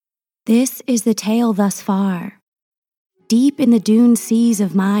This is the tale thus far. Deep in the dune seas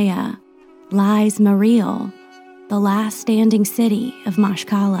of Maya lies Mariel, the last standing city of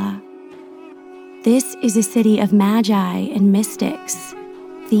Mashkala. This is a city of magi and mystics,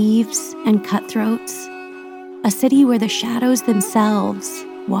 thieves and cutthroats, a city where the shadows themselves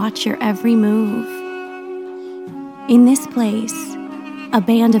watch your every move. In this place, a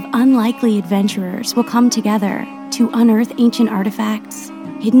band of unlikely adventurers will come together to unearth ancient artifacts,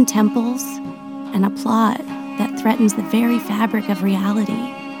 hidden temples, and a plot that threatens the very fabric of reality.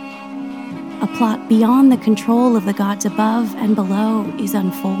 A plot beyond the control of the gods above and below is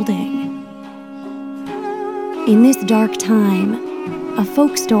unfolding. In this dark time, a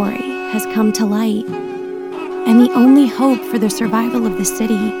folk story has come to light, and the only hope for the survival of the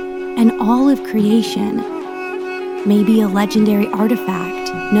city and all of creation may be a legendary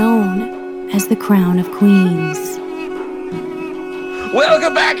artifact known as the Crown of Queens.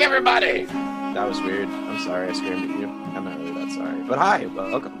 Welcome back, everybody! That was weird. I'm sorry I screamed at you. I'm not really that sorry. But hi,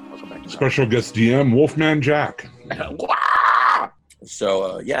 welcome back. Special guest DM, Wolfman Jack.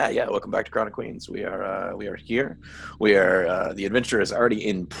 So, welcome back to Crown of Queens. We are here. The adventure is already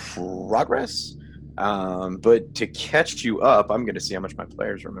in progress. But to catch you up, I'm going to see how much my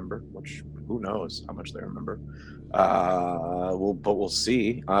players remember, which who knows how much they remember. We'll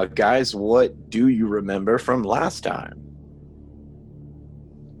see. Guys, what do you remember from last time?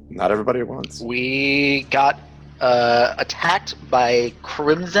 Not everybody at once. We got attacked by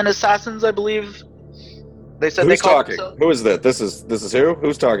Crimson Assassins, I believe. They said Who's they called talking? Who is that? This is who?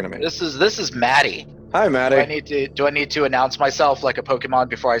 Who's talking to me? This is Maddie. Hi, Maddie. Do I need to announce myself like a Pokemon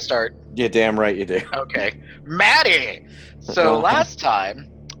before I start? Yeah, damn right you do. Okay, Maddie. So last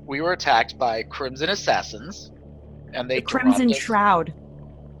time we were attacked by Crimson Assassins, and they Crimson Shroud.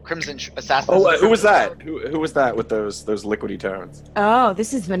 Crimson Assassins. Oh, who was that? Who was that with those liquidy tones? Oh,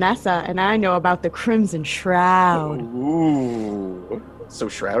 this is Vanessa, and I know about the Crimson Shroud. Ooh, so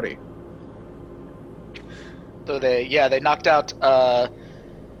shroudy. So they knocked out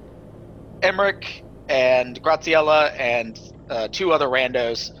Emmerich and Graziella and two other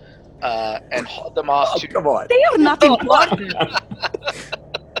randos and hauled them off to... Come on. They have nothing but...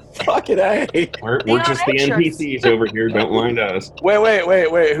 Fucking A. We're just the NPCs over here. Don't mind us.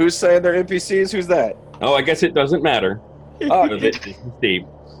 Wait. Who's saying they're NPCs? Who's that? Oh, I guess it doesn't matter. Oh, This is Steve.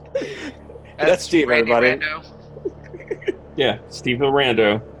 That's Steve, Randy everybody. Rando. Yeah, Steve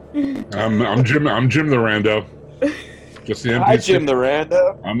Rando. I'm Jim the Rando. Just the NPC. Hi, Jim the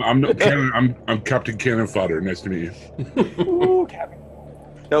Rando. I'm Captain Cannon Fodder. Nice to meet you. Ooh, Captain.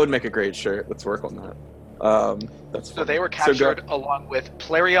 That would make a great shirt. Let's work on that. That's So funny. they were captured along with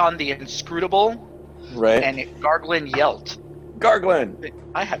Plarion the Inscrutable right? and Garglin Yelt. Garglin.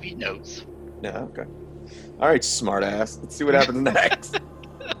 I have notes. Yeah, okay. All right, smartass. Let's see what happens next.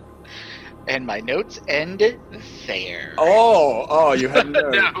 And my notes end there. Oh, you had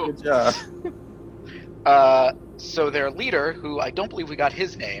notes. No. Good job. So their leader, who I don't believe we got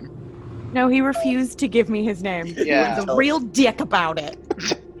his name. No, he refused to give me his name. Yeah. He was a real dick about it.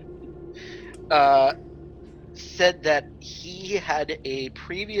 Said that he had a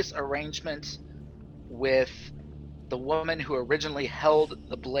previous arrangement with the woman who originally held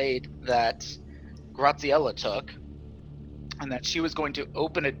the blade that Graziella took, and that she was going to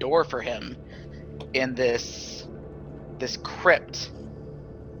open a door for him in this crypt,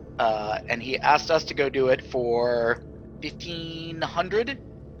 and he asked us to go do it for 1,500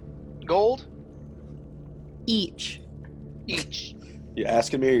 gold Each. You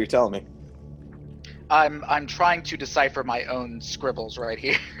asking me or you're telling me? I'm trying to decipher my own scribbles right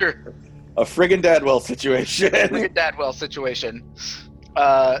here. A friggin' Dadwell situation. Look at Dadwell situation.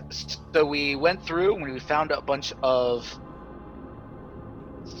 So we went through and we found a bunch of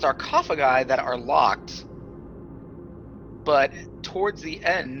sarcophagi that are locked, but towards the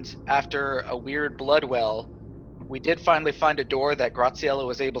end, after a weird blood well, we did finally find a door that Graziella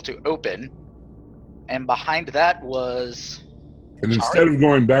was able to open, and behind that was... And instead of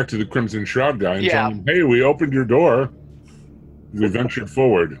going back to the Crimson Shroud guy and telling him, hey, we opened your door, we ventured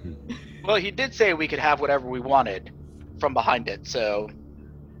forward. Well, he did say we could have whatever we wanted from behind it, so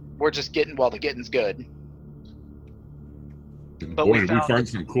we're just getting while the getting's good. And But boy, we did found- we find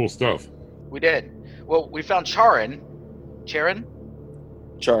some cool stuff. We did. Well, we found Charon, Charn.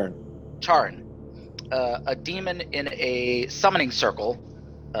 a demon in a summoning circle.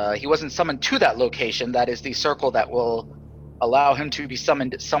 He wasn't summoned to that location. That is the circle that will allow him to be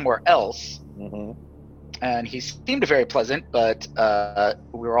summoned somewhere else. Mm-hmm. And he seemed very pleasant, but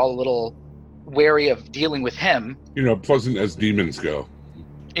we were all a little wary of dealing with him. You know, pleasant as demons go.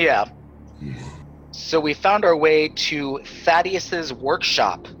 Yeah. So we found our way to Thaddeus's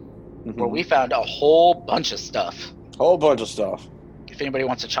workshop, where we found a whole bunch of stuff. Whole bunch of stuff. If anybody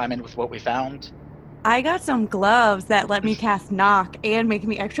wants to chime in with what we found. I got some gloves that let me cast knock and make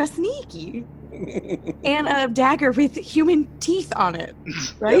me extra sneaky. And a dagger with human teeth on it,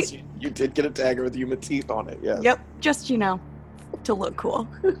 right? Yes, you did get a dagger with human teeth on it, yes. Yep, just, to look cool.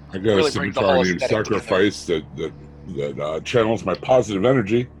 I got Really a brings the scimitar whole named aesthetic Sacrifice that channels my positive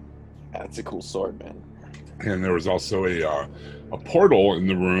energy. That's a cool sword, man. And there was also a portal in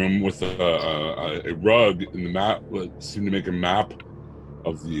the room with a rug in the map that seemed to make a map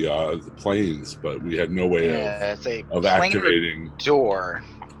of the planes, but we had no way It's a of planar activating. door.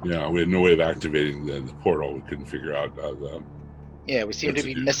 Yeah, we had no way of activating the portal. We couldn't figure out the. Yeah, we seem to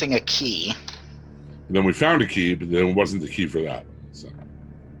be missing a key. Then we found a key, but then it wasn't the key for that. So.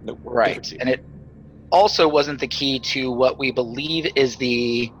 Nope, Right, and it also wasn't the key to what we believe is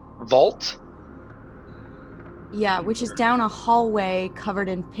the vault. Yeah, which is down a hallway covered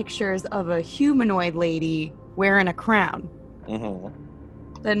in pictures of a humanoid lady wearing a crown. Mhm.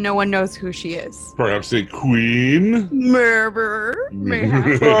 That no one knows who she is. Perhaps a queen? Murderer?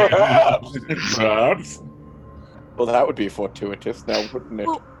 Perhaps. Perhaps. Well, that would be fortuitous now, wouldn't it?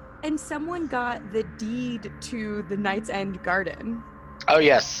 Well, and someone got the deed to the Knight's End Garden. Oh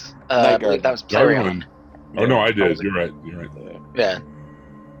yes, I believe that was Clarion. Oh no, I did. You're right. You're right. Yeah.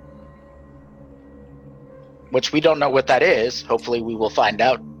 Which we don't know what that is. Hopefully, we will find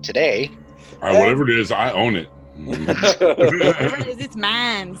out today. Whatever it is, I own it. Whatever it is, it's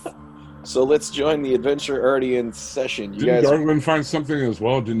mine. So let's join the adventure already in session. You Didn't guys. Darwin find something as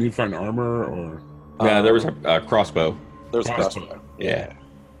well? Didn't he find armor or? Yeah, there was a crossbow. There's a Crossbow. crossbow. Yeah.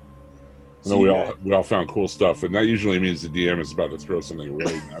 No, we all found cool stuff, and that usually means the DM is about to throw something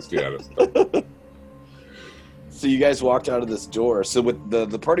really nasty at us. So you guys walked out of this door. So with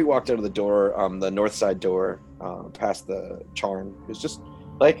the party walked out of the door, the north side door, past the Charn. It was just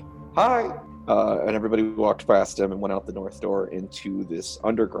like, hi. And everybody walked past him and went out the north door into this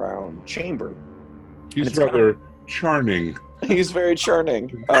underground chamber. He's rather charming. He's very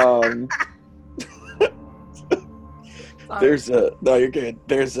charming. There's a you're good.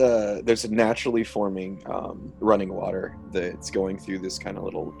 There's a naturally forming running water that's going through this kind of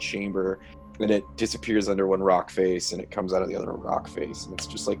little chamber, and it disappears under one rock face and it comes out of the other rock face, and it's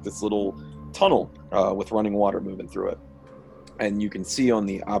just like this little tunnel with running water moving through it. And you can see on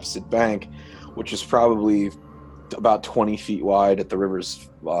the opposite bank, which is probably about 20 feet wide at the river's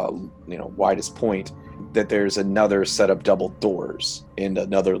widest point, that there's another set of double doors in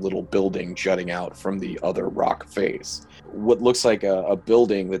another little building jutting out from the other rock face. What looks like a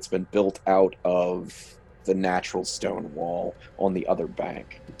building that's been built out of the natural stone wall on the other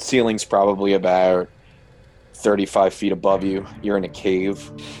bank. Ceiling's probably about 35 feet above you. You're in a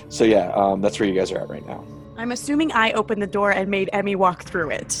cave. So yeah, that's where you guys are at right now. I'm assuming I opened the door and made Emmy walk through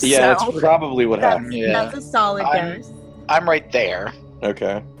it. Yeah, so that's probably what happened. Yeah. That's a solid guess. I'm right there.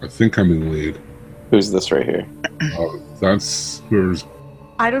 Okay. I think I'm in the lead. Who's this right here? That's whoever's.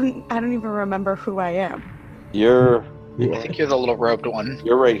 I don't even remember who I am. You're I think you're the little robed one.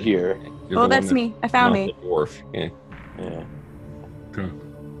 you're right here. You're Oh, the that's one me. I found Not me. the dwarf. Yeah. Yeah.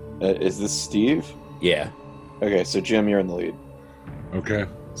 Okay. Is this Steve? Yeah. Okay, so Jim, you're in the lead. Okay.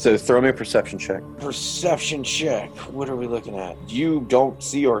 So throw me a perception check. Perception check. What are we looking at? You don't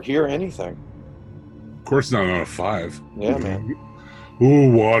see or hear anything. Of course not on a 5. Yeah, man.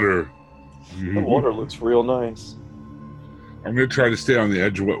 Ooh, water. The water looks real nice. I'm gonna try to stay on the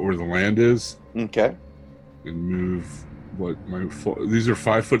edge of where the land is Okay. and move these are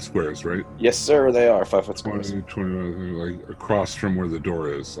 5-foot squares, right? Yes, sir, they are 5 foot squares. 20, like across from where the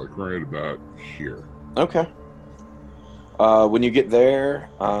door is, like right about here. Okay. When you get there,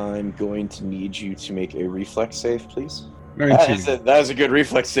 I'm going to need you to make a reflex save, please. 19. That is a good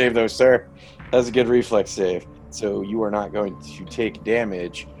reflex save, though, sir. That's a good reflex save. So you are not going to take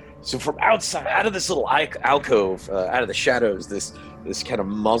damage. So from outside, out of this little alcove, out of the shadows, this kind of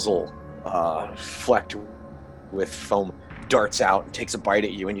muzzle flecked with foam darts out and takes a bite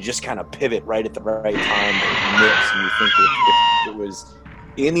at you, and you just kind of pivot right at the right time and nips, and you think if it was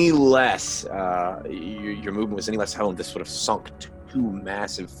any less, your movement was any less honed, this would have sunk 2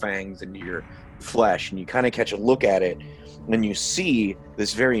 massive fangs into your flesh, and you kind of catch a look at it, and you see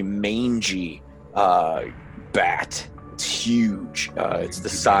this very mangy bat. It's huge. It's the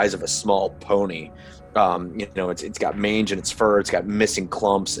size of a small pony. It's got mange in its fur. It's got missing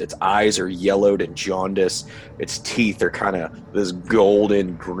clumps. Its eyes are yellowed and jaundiced. Its teeth are kind of this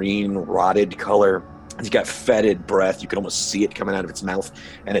golden green rotted color. It's got fetid breath. You can almost see it coming out of its mouth,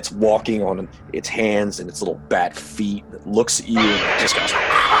 and it's walking on its hands and its little bat feet. It looks at you and it just goes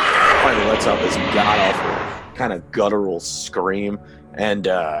and lets out this god-awful kind of guttural scream, And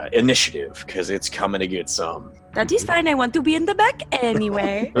initiative, because it's coming to get some. That is fine. I want to be in the back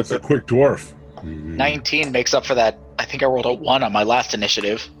anyway. That's a quick dwarf. 19 makes up for that. I think I rolled a 1 on my last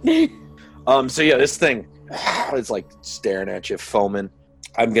initiative. So yeah, this thing is like staring at you, foaming.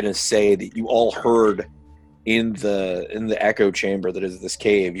 I'm gonna say that you all heard in the echo chamber that is this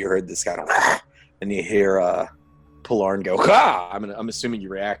cave. You heard this kind of, and you hear Pilarn go, "Ha!" I'm assuming you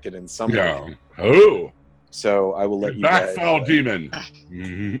reacted in some way. Yeah. Oh. So I will let you Back, guys. foul demon.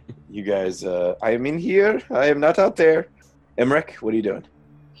 You guys, I am in here. I am not out there. Emmerich, what are you doing?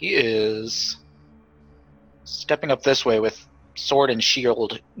 He is stepping up this way with sword and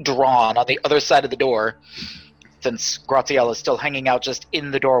shield drawn on the other side of the door, since Graziella is still hanging out just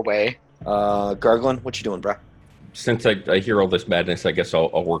in the doorway. Garglin, what you doing, bruh? Since I hear all this madness, I guess I'll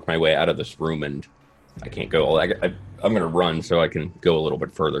work my way out of this room, and I can't go. I'm going to run so I can go a little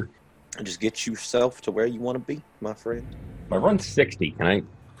bit further. And just get yourself to where you want to be, my friend. My run's 60. Can I?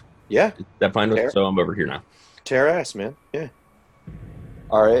 Yeah. Is that fine? Fair. So I'm over here now. Tear ass, man. Yeah.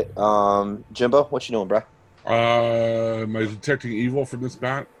 All right. Jimbo, what you doing, bruh? Am I detecting evil from this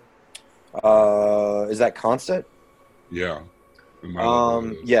bat? Is that constant? Yeah. Am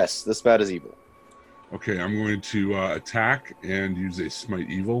I Yes, this bat is evil. Okay, I'm going to attack and use a smite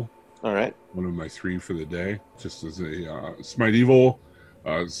evil. All right. One of my 3 for the day. Just as a smite evil,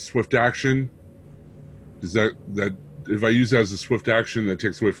 swift action. Does that if I use that as a swift action, that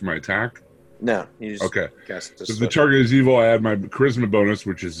takes away from my attack? No. You just Okay. cast the So if the swift. target is evil, I add my charisma bonus,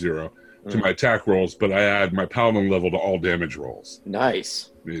 which is 0, to my attack rolls, but I add my paladin level to all damage rolls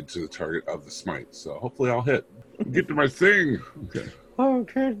Nice. made to the target of the smite. So hopefully I'll hit. Get to my thing. Okay. Oh,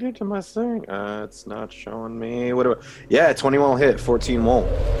 can't get to my thing. It's not showing me. What do I... Yeah, 21 will hit, 14 won't.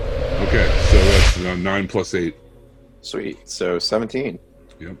 Okay, so that's 9 plus 8. Sweet. So 17.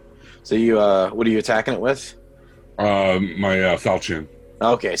 Yep. So you, what are you attacking it with? My falchion.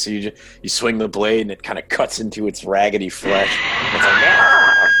 Okay, so you swing the blade and it kind of cuts into its raggedy flesh. It's like,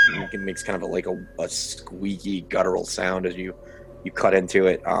 "Ah!" It makes kind of a squeaky guttural sound as you cut into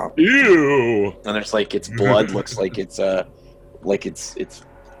it. Ew! And there's like its blood looks like it's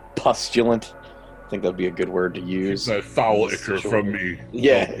pustulant. I think that'd be a good word to use. It's a foul ichor from me.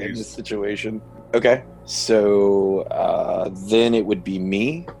 Yeah, Oh, in please. this situation. Okay, so then it would be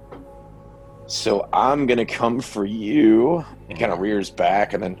me. So I'm gonna come for you. It kind of rears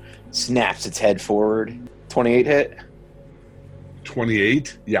back and then snaps its head forward. 28 hit.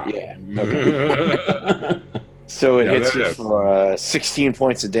 28? Yeah. Yeah. Okay. So it Yeah, hits that you is. for 16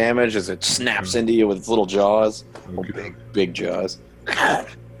 points of damage as it snaps into you with its little jaws. Oh, Okay. big jaws.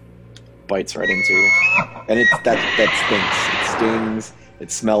 Bites right into you. And that stinks. It stings.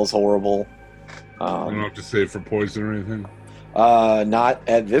 It smells horrible. I don't have to save for poison or anything. Not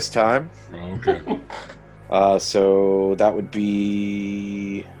at this time. Oh, okay. So that would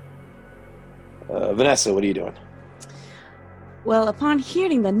be Vanessa. What are you doing? Well, upon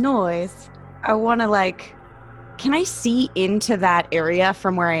hearing the noise, I want to can I see into that area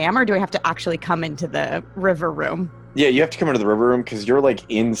from where I am, or do I have to actually come into the river room? Yeah, you have to come into the river room because you're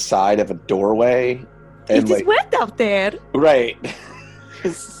inside of a doorway. It is wet out there. Right.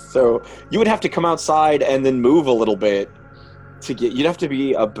 So you would have to come outside and then move a little bit to get. You'd have to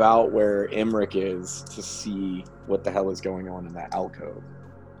be about where Emmerich is to see what the hell is going on in that alcove.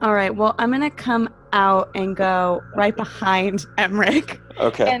 All right, well, I'm going to come out and go right behind Emmerich.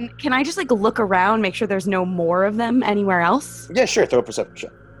 Okay. And can I just look around, make sure there's no more of them anywhere else? Yeah, sure. Throw a perception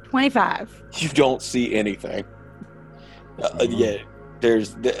check. 25. You don't see anything. Yeah.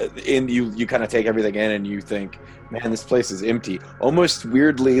 You kind of take everything in and you think, man, this place is empty. Almost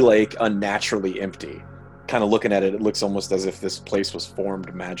weirdly, unnaturally empty. Kind of looking at it, it looks almost as if this place was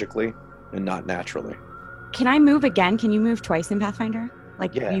formed magically and not naturally. Can I move again? Can you move twice in Pathfinder?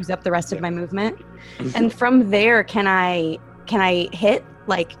 Yeah. Use up the rest of my movement? And from there, can I hit?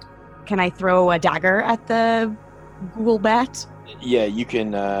 Can I throw a dagger at the ghoul bat? Yeah, you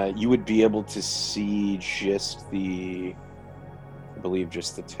can. You would be able to see just the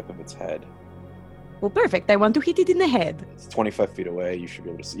tip of its head. Well, perfect. I want to hit it in the head. It's 25 feet away. You should be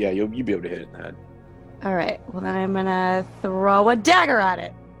able to see. Yeah, you'll be able to hit it in the head. All right. Well, then I'm gonna throw a dagger at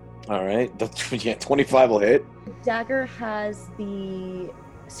it. All right. Yeah, 25 will hit. The dagger has the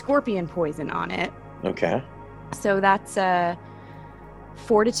scorpion poison on it. Okay. So that's a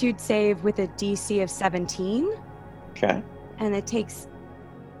fortitude save with a DC of 17. Okay. And it takes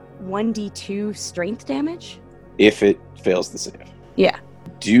 1d2 strength damage. If it fails the save. Yeah.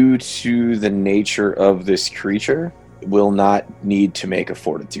 Due to the nature of this creature, it will not need to make a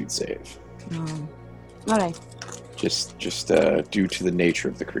fortitude save. All right. Just due to the nature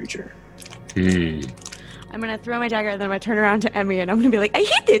of the creature. I'm gonna throw my dagger, and then I'm gonna turn around to Emmy, and I'm gonna be like, I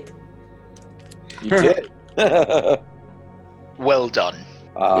hit it! You did. Well done.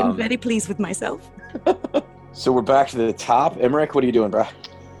 I'm very pleased with myself. So we're back to the top. Emmerich, what are you doing, bro?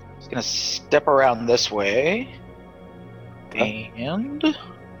 Just gonna step around this way. And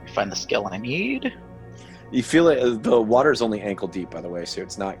find the skill I need. You feel it. The water's only ankle deep, by the way, so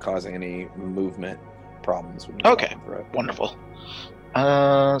it's not causing any movement problems. When you're Okay, walking through it. wonderful.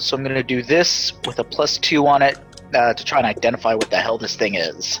 So I'm gonna do this with a +2 on it to try and identify what the hell this thing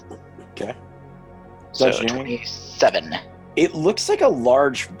is. Okay. So Engineering? 27. It looks like a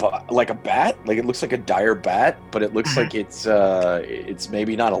large, like a bat. Like it looks like a dire bat, but it looks like it's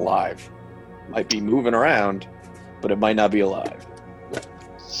maybe not alive. Might be moving around, but it might not be alive.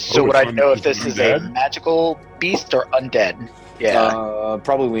 So Oh, would it's I know if undead? this is a magical beast or undead? Yeah.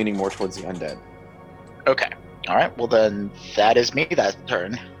 Probably leaning more towards the undead. Okay. All right. Well, then that is me that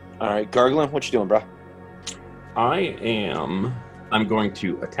turn. All right, Gargling, what you doing, bro? I'm going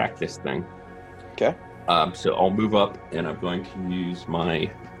to attack this thing. Okay. So I'll move up, and I'm going to use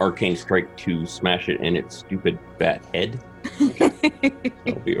my arcane strike to smash it in its stupid bat head.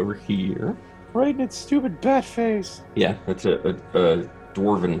 I'll be over here. Right in its stupid bat face. Yeah, that's a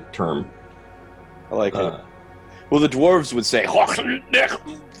dwarven term. I like it. Well, the dwarves would say.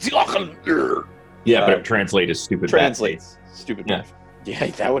 Yeah, but it translates as stupid. Translates stupid. Yeah. Yeah,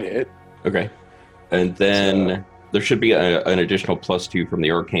 that would hit. Okay, and then there should be an additional +2 from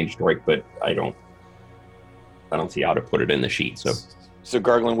the arcane strike, but I don't see how to put it in the sheet. So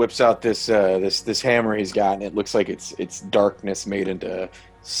Gargling whips out this hammer he's got, and it looks like it's darkness made into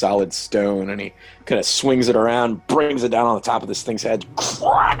solid stone, and he kind of swings it around, brings it down on the top of this thing's head,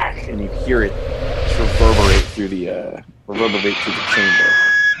 crack, and you hear it reverberate through the chamber.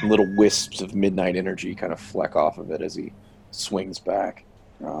 And little wisps of midnight energy kind of fleck off of it as he swings back.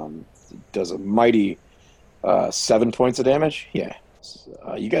 Does a mighty 7 points of damage. Yeah,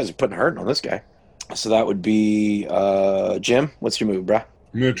 you guys are putting hurting on this guy. So that would be Jim. What's your move, bruh?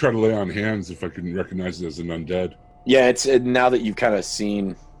 I'm gonna try to lay on hands if I can recognize it as an undead. Yeah, it's now that you've kind of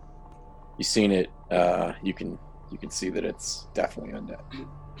seen it. You can see that it's definitely undead.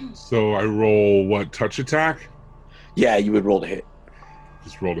 So I roll what, touch attack? Yeah, you would roll to hit.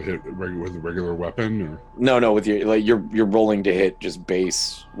 Just roll to hit with a regular weapon, or No, with you're rolling to hit just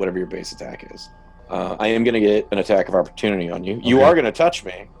base whatever your base attack is. I am going to get an attack of opportunity on you. You Okay. are going to touch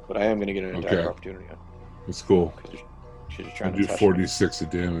me, but I am going to get an attack Okay. of opportunity on it's cool. you. 'Cause you're I trying do to touch 46 of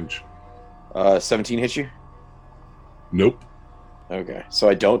damage. me. 17 hits you? Nope. Okay, so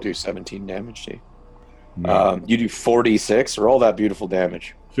I don't do 17 damage to you. No. You do 46. Roll that beautiful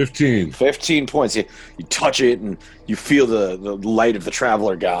damage. 15. 15 points. You touch it, and you feel the light of the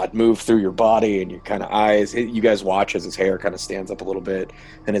Traveler God move through your body, and your kind of eyes. You guys watch as his hair kind of stands up a little bit,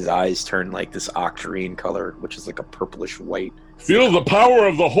 and his eyes turn like this octarine color, which is like a purplish white. Feel the power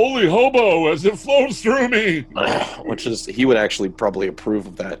of the holy hobo as it flows through me. Which is, he would actually probably approve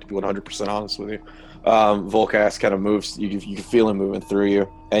of that, to be 100% honest with you. Volcast kind of moves. You can feel him moving through you,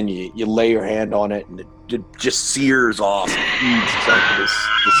 and you lay your hand on it, and it just sears off a huge chunk of the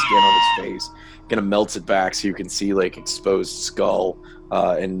skin on his face. Kind of melts it back so you can see like exposed skull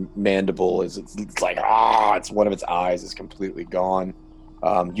and mandible. It's like it's one of its eyes is completely gone.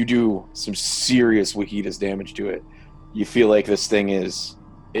 You do some serious Wahida's damage to it. You feel like this thing is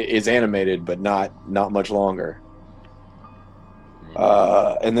animated, but not much longer.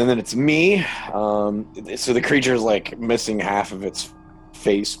 And then it's me. So the creature is like missing half of its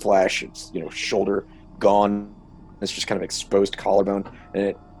face, flesh, its shoulder gone. It's just kind of exposed collarbone, and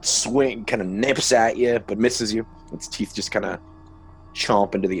it kind of nips at you, but misses you. Its teeth just kind of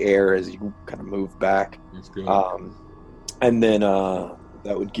chomp into the air as you kind of move back. That's good. And then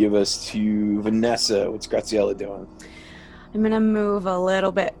that would give us to Vanessa. What's Graziella doing? I'm gonna move a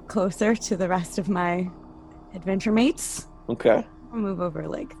little bit closer to the rest of my adventure mates. Okay. I'll move over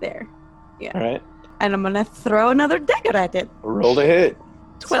like there. Yeah. All right. And I'm gonna throw another dagger at it. Roll to hit.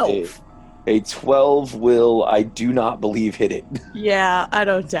 12. A 12 will, I do not believe, hit it. Yeah, I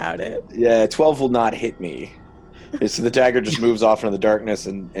don't doubt it. Yeah, 12 will not hit me. So the dagger just moves off into the darkness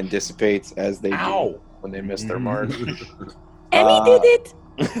and dissipates as they do when they miss their mark. Emmy did it!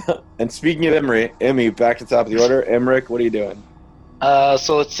 And speaking of Emmy, back to the top of the order. Emmerich, what are you doing?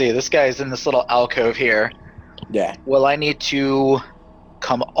 So let's see. This guy's in this little alcove here. Yeah. Will I need to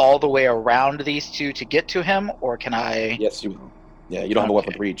come all the way around these two to get to him, or can I? Yes, you will. Yeah, you don't have a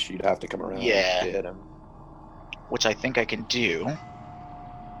weapon Okay. reach. You'd have to come around. Yeah. To hit him. Which I think I can do.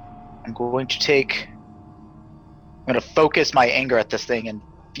 I'm going to focus my anger at this thing and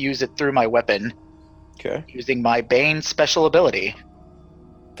fuse it through my weapon Okay. using my Bane special ability.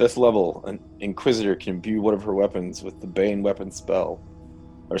 5th level, an Inquisitor can imbue one of her weapons with the Bane weapon spell.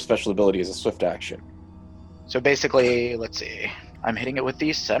 Or special ability as a swift action. So basically, let's see. I'm hitting it with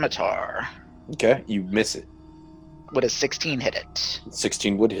the scimitar. Okay, you miss it. Would a 16 hit it?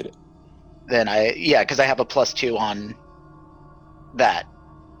 16 would hit it. Then because I have a +2 on that.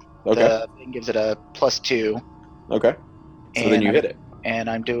 Okay. The thing gives it a +2. Okay. So then you hit it. And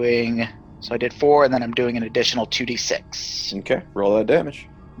I'm doing... So I did 4, and then I'm doing an additional 2d6. Okay, roll that damage.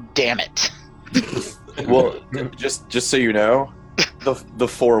 Damn it. Well, just so you know, the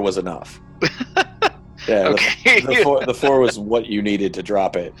 4 was enough. Yeah, Okay. the 4 was what you needed to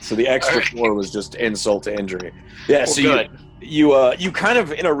drop it. So the extra Okay. 4 was just insult to injury. Yeah, Well, so good. you kind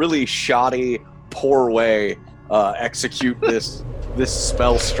of, in a really shoddy, poor way, execute this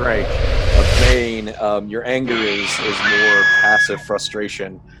spell strike of Bane. Your anger is more passive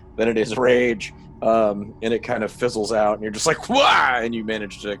frustration than it is rage, and it kind of fizzles out, and you're just like, wah! And you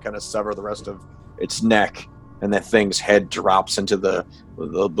manage to kind of sever the rest of its neck, and that thing's head drops into the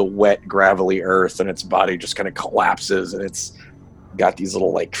wet, gravelly earth, and its body just kind of collapses, and it's got these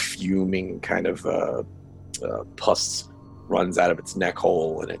little, like, fuming kind of pus runs out of its neck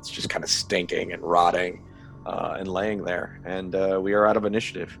hole, and it's just kind of stinking and rotting and laying there. And we are out of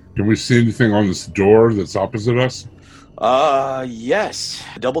initiative. Can we see anything on this door that's opposite us? Yes.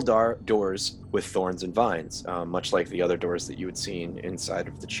 Double doors with thorns and vines, much like the other doors that you had seen inside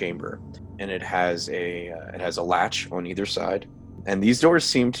of the chamber. And it has a latch on either side. And these doors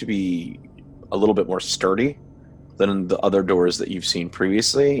seem to be a little bit more sturdy than the other doors that you've seen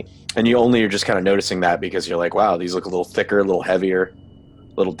previously. And you're just kind of noticing that because you're like, wow, these look a little thicker, a little heavier,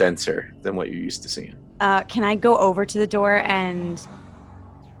 a little denser than what you're used to seeing. Can I go over to the door and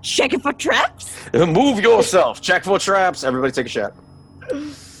check it for traps? Move yourself. Check for traps. Everybody take a shot.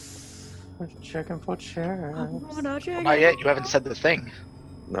 Checking for traps. Not yet. You haven't said the thing.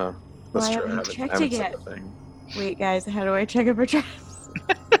 No, that's Well, I true. haven't I checked haven't it said yet. the thing. Wait, guys, how do I check it for traps?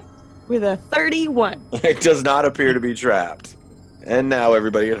 With a 31. It does not appear to be trapped. And now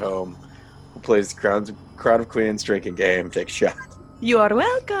everybody at home who plays the Crown of Queens drinking game, take a shot. You are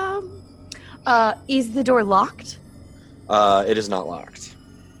welcome. Is the door locked? It is not locked.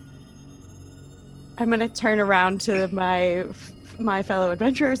 I'm gonna turn around to my fellow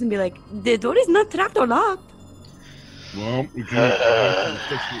adventurers and be like, the door is not trapped or locked. Well, we can go back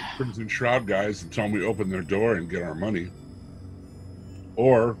to the Crimson Shroud guys and tell them we opened their door and get our money.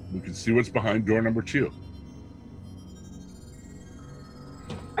 Or we can see what's behind door number 2.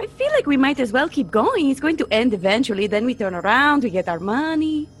 I feel like we might as well keep going. It's going to end eventually. Then we turn around, we get our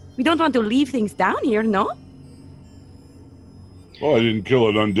money. We don't want to leave things down here, no? Well, I didn't kill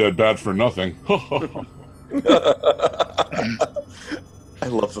an undead bat for nothing. I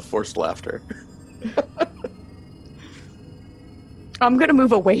love the forced laughter. I'm gonna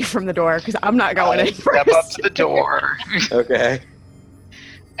move away from the door because I'm not going in Step first. up to the door, Okay.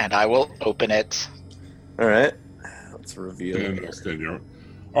 and I will open it. All right. Let's reveal And it.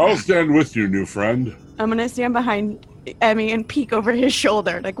 I'll stand with you, new friend. I'm gonna stand behind Emmy and peek over his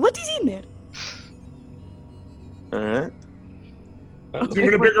shoulder. Like, what is in there? All right. It's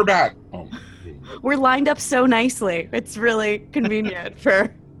even a bigger bat. Oh. We're lined up so nicely. It's really convenient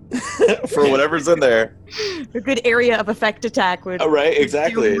for For whatever's in there. a good area of effect attack. Would All right,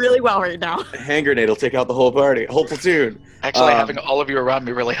 exactly. do really well right now. A hand grenade will take out the whole party, whole platoon. Actually, having all of you around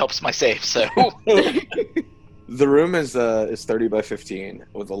me really helps my save. So The room is 30 by 15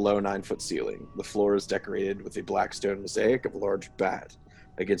 with a low 9-foot ceiling. The floor is decorated with a black stone mosaic of a large bat.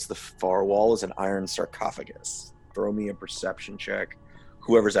 Against the far wall is an iron sarcophagus. Throw me a perception check.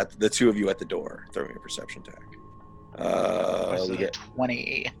 Whoever's at the 2 of you at the door, throw me a perception check. We get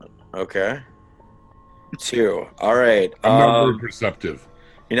 20. okay. 2. All right. I'm not very perceptive.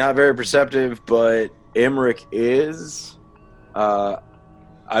 You're not very perceptive, but Emmerich is.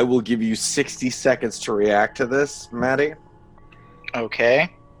 I will give you 60 seconds to react to this, Maddie.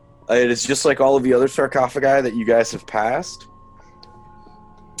 Okay. It is just like all of the other sarcophagi that you guys have passed,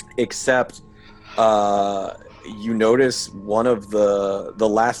 except you notice one of the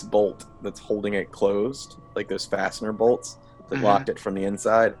last bolt that's holding it closed, like those fastener bolts that Mhm. locked it from the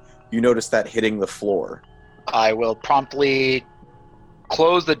inside. You notice that hitting the floor. I will promptly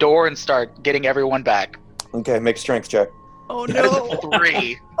close the door and start getting everyone back. Okay, make a strength check. Oh That is no! a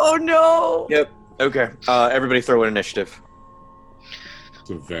 3. Oh no! Yep. Okay. Everybody throw an initiative. It's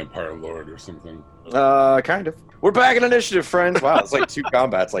a vampire lord or something. Kind of. We're back in initiative, friends. Wow, it's like 2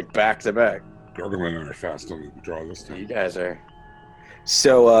 combats, like back to back. Gargling and I fast on the draw this You time. guys are.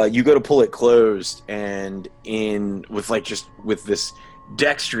 So you go to pull it closed, and with this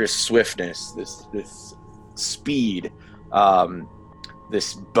dexterous swiftness, this speed,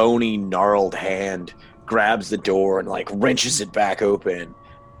 this bony, gnarled hand grabs the door and like wrenches it back open,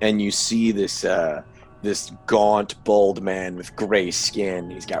 and you see this this gaunt, bald man with gray skin.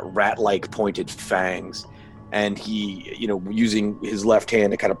 He's got rat-like pointed fangs, and he, using his left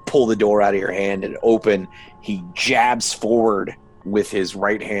hand to kind of pull the door out of your hand and open, he jabs forward with his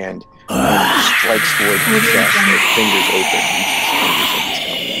right hand and strikes towards your chest. His fingers open. Each of his fingers have these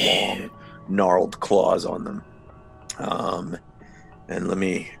kind of long, gnarled claws on them. And let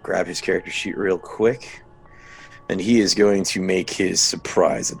me grab his character sheet real quick. And he is going to make his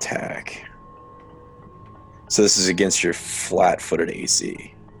surprise attack. So this is against your flat-footed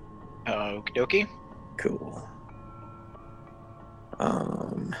AC. Okie dokie. Cool.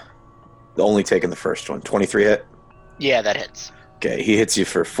 Only taking the first one. 23 hit? Yeah, that hits. Okay, he hits you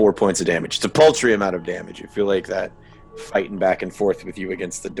for 4 points of damage. It's a paltry amount of damage. I feel like that fighting back and forth with you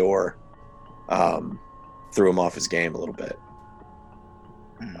against the door threw him off his game a little bit.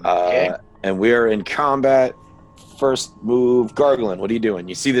 Okay. And we are in combat. First move, Gargling. What are you doing?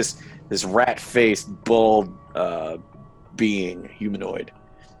 You see this rat-faced, bald being, humanoid,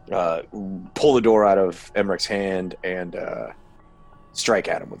 pull the door out of Emmerich's hand and strike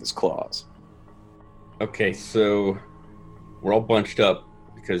at him with his claws. Okay, so we're all bunched up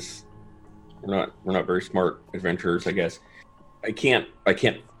because we're not very smart adventurers, I guess. I can't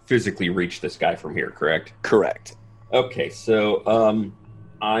physically reach this guy from here, correct? Correct. Okay, so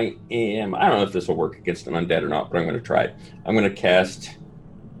I don't know if this will work against an undead or not, but I'm going to try it. I'm going to cast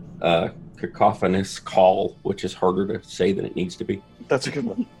Cacophonous Call, which is harder to say than it needs to be. That's a good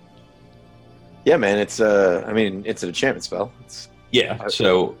one. Yeah, man, it's an enchantment spell.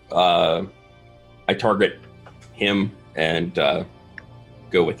 So I target him and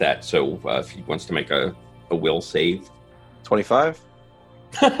go with that. So if he wants to make a will save. 25?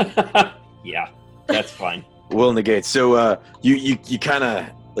 Yeah, that's fine. Will negate. So you kind of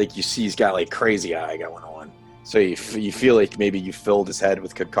like you see he's got like crazy eye going on. So you feel like maybe you filled his head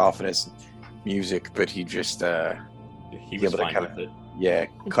with cacophonous music, but he just He was fine with it. Yeah,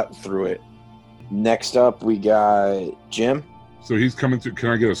 cut through it. Next up, we got Jim. So he's coming through. Can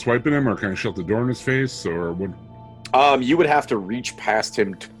I get a swipe at him, or can I shut the door in his face, or what? You would have to reach past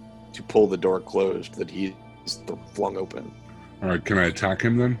him to pull the door closed that he's flung open. All right, can I attack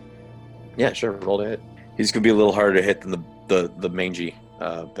him then? Yeah, sure. Roll to hit. He's gonna be a little harder to hit than the mangy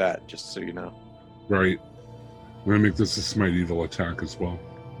bat, just so you know. Right. I'm gonna make this a smite evil attack as well.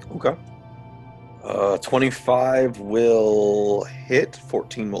 Okay. 25 will hit.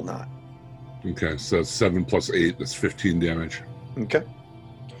 14 will not. Okay, so that's 7 plus 8. That's 15 damage. Okay.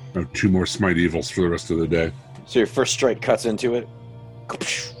 I have 2 more smite evils for the rest of the day. So your first strike cuts into it.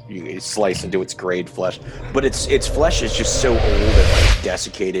 You slice into its grayed flesh, but its flesh is just so old and like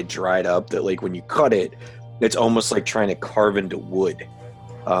desiccated, dried up that like when you cut it, it's almost like trying to carve into wood.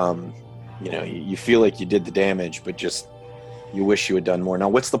 You feel like you did the damage, but just you wish you had done more. Now,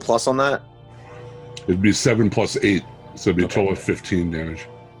 what's the plus on that? It'd be 7 plus 8, so it'd be a total of 15 damage.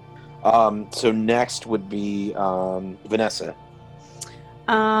 So next would be Vanessa.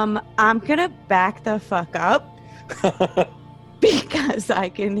 I'm gonna back the fuck up because I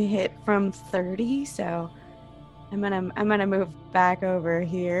can hit from 30. So I'm gonna move back over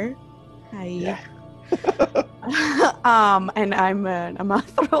here. Hi. Yeah. And I'm gonna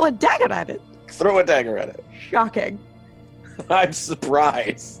throw a dagger at it. Throw a dagger at it. Shocking. I'm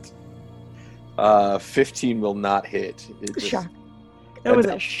surprised. 15 will not hit. Shock. That was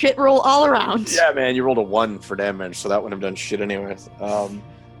a shit roll all around. Yeah, man, you rolled a 1 for damage, so that wouldn't have done shit anyways.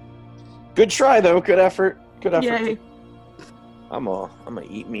 Good try though. Good effort. Good effort. Yay. I'm gonna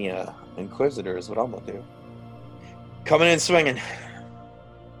eat me a Inquisitor is what I'm gonna do. Coming in swinging.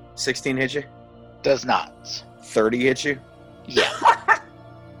 16 hit you. Does not. 30 hit you. Yeah.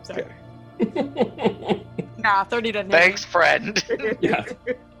 Okay. Nah, 30 doesn't hit. Thanks, friend. Yeah,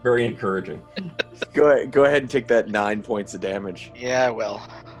 very encouraging. Go ahead and take that 9 points of damage. Yeah, well.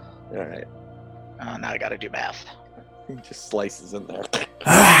 All right. Now I gotta do math. He just slices in there. Is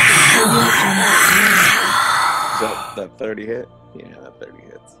that 30 hit? Yeah, that 30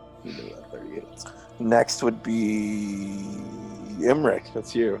 hits. You know that 30 hits. Next would be Emmerich.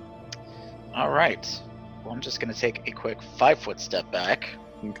 That's you. All right. Well, I'm just gonna take a quick 5-foot step back,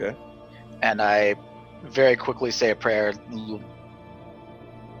 Okay. and I very quickly say a prayer.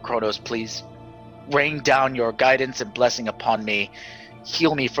 Kronos, please rain down your guidance and blessing upon me.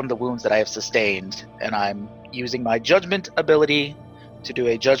 Heal me from the wounds that I have sustained. And I'm using my judgment ability to do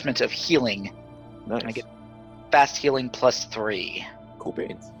a judgment of healing. Nice. And I get fast healing +3. Cool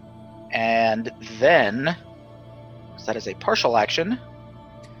beans. And then, so that is a partial action,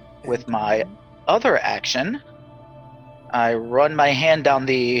 with my other action, I run my hand down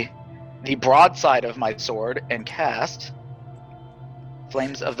the broadside of my sword and cast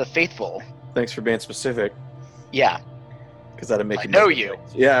Flames of the Faithful. Thanks for being specific, Yeah, because that'd make I you know you.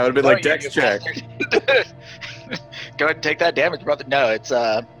 Yeah, it would have been like No, Dex you check. bastard. Go ahead and take that damage, brother. No, it's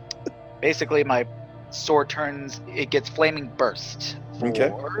basically my sword turns. It gets flaming burst for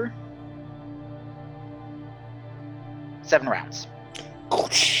Okay. 7 rounds.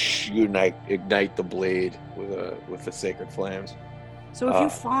 You ignite the blade with the sacred flames. So if you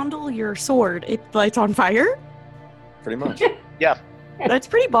fondle your sword, it lights on fire? Pretty much. That's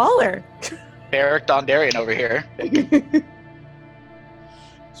pretty baller. Eric Dondarrion over here.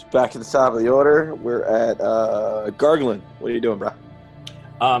 So back to the top of the order. We're at Garglin. What are you doing, bro?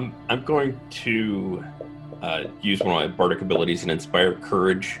 I'm going to use one of my bardic abilities and inspire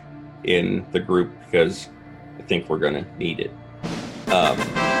courage in the group because I think we're gonna need it.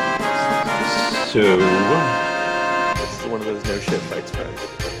 So It's one of those no shit fights,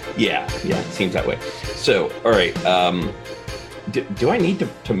 right? yeah, it seems that way. So all right, do I need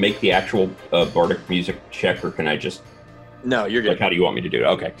to make the actual bardic music check, or can I just No, you're good. how do you want me to do it?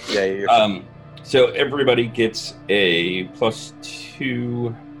 Okay. Yeah, you're So everybody gets a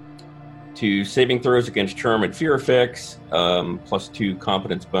 +2 to saving throws against charm and fear effects, +2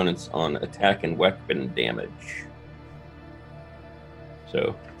 competence bonus on attack and weapon damage.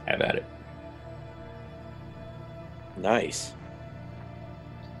 So have at it. nice.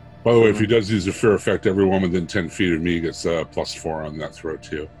 By the way, if he does use a fear effect, everyone within 10 feet of me gets +4 on that throw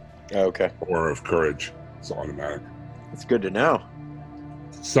too. Okay, Or of courage. It's automatic. that's good to know.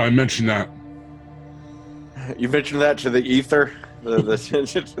 So I mentioned that. You mentioned that to the ether.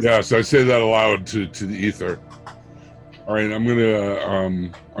 Yeah, so I say that aloud to the ether. All right, I'm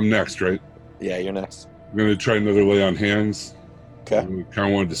gonna I'm next, right? Yeah, you're next. I'm gonna try another lay on hands. Okay. I kind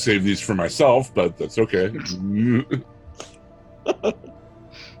of wanted to save these for myself, but that's okay.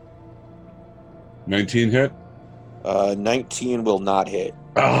 19 hit. 19 will not hit.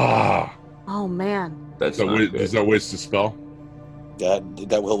 Ah, Oh man. That's does not that, good. does that waste a spell?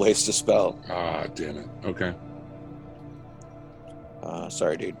 That will waste a spell. Ah, damn it. Okay.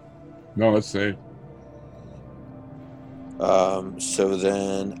 Sorry, dude. No, let's say. So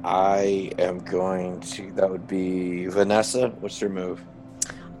then I am going to. That would be Vanessa. What's your move?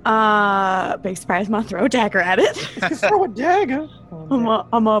 Big surprise, I'm gonna throw a dagger at it. Throw a dagger. I'm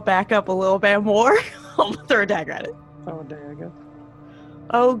gonna back up a little bit more. I'm gonna throw a dagger at it. Throw a dagger.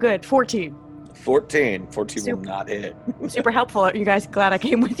 Oh, good. 14. 14. 14 will Super. not hit. Super helpful. You guys glad I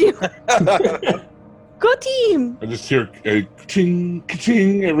came with you? Good team. I just hear a ka-ching,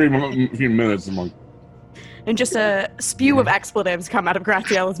 ka-ching every few minutes. I'm like, And just a spew of expletives come out of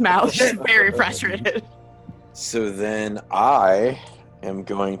Graciella's mouth. She's very frustrated. So then I am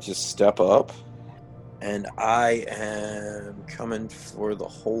going to step up, and I am coming for the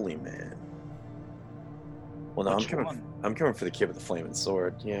holy man. Well, no, Which one? I'm coming for the kid with the flaming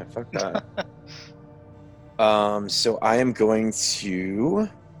sword. Yeah, fuck that. So I am going to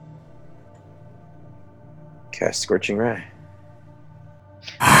cast Scorching Ray.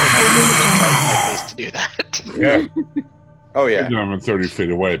 Ways to do that. yeah, Oh yeah. I'm 30 feet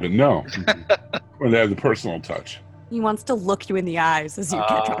away, but no. When they have the personal touch. He wants to look you in the eyes as you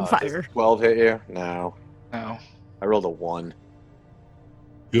catch on fire. Does 12 hit you? No. No. I rolled a 1.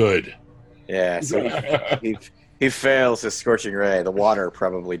 Good. Yeah, so he fails his Scorching Ray. The water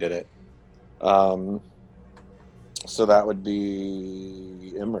probably did it. So that would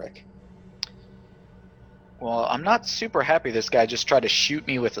be Imric. Well, I'm not super happy this guy just tried to shoot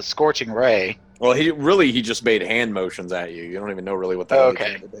me with a scorching ray. Well, he just made hand motions at you. You don't even know really what that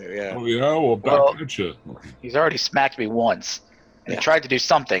Okay. to do. Yeah. Oh, yeah, well, back Well- at you. He's already smacked me once, and Yeah. he tried to do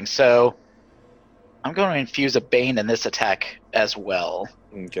something, so I'm going to infuse a Bane in this attack as well.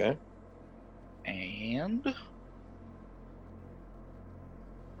 Okay. And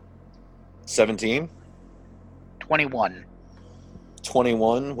 17. 21.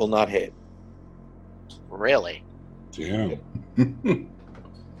 21 will not hit. Really? Damn. Even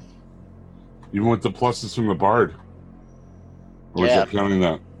with the pluses from the bard. Or is Yeah. that counting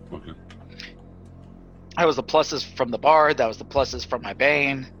that? Okay. That was the pluses from the Bard, that was the pluses from my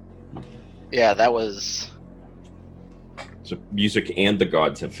Bane. Yeah, that was... So music and the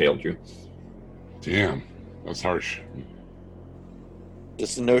gods have failed you. Damn. That's harsh.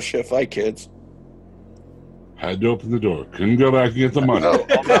 This is no shit fight, kids. Had to open the door. Couldn't go back and get the money. Oh,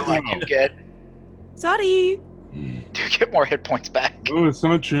 you Sorry. get more hit points back. Oh, it's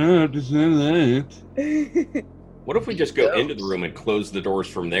not true. Just say that. What if we just go into the room and close the doors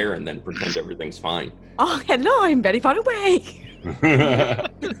from there and then pretend everything's fine? Oh, hello, I'm very far away.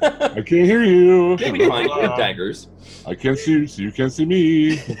 I can't hear you. Maybe fine with daggers. I can't see you, so you can't see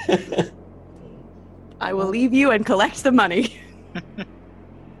me. I will leave you and collect the money.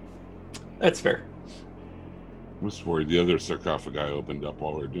 That's fair. I was worried the other sarcophagi opened up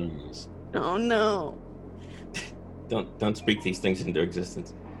while we were doing this. Oh no. Don't speak these things into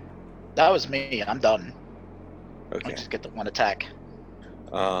existence. That was me. I'm done. Okay. I'll just get the one attack.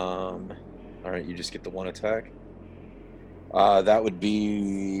 All right, you just get the one attack. That would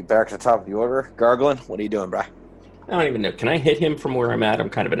be back to the top of the order. Gargling, what are you doing, brah? I don't even know. Can I hit him from where I'm at? I'm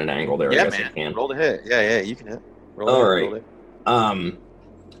kind of at an angle there. Yeah, I guess man. I can. Roll to hit. Yeah, you can hit. All right. Roll to hit.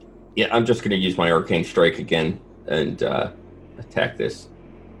 Yeah, I'm just going to use my arcane strike again and attack this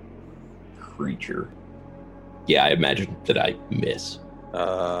creature. Yeah, I imagine that I miss.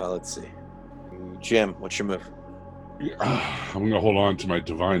 Let's see. Jim, what's your move? I'm gonna hold on to my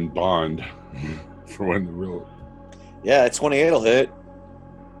divine bond for when the real. Yeah, 28 will hit.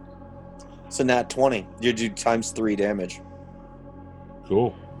 It's a nat 20. You do times 3 damage.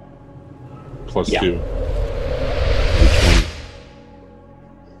 Cool. Plus Yeah. 2.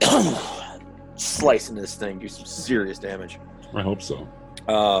 Slicing this thing, do some serious damage. I hope so.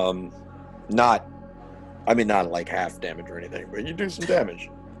 Not like half damage or anything, but you do some damage.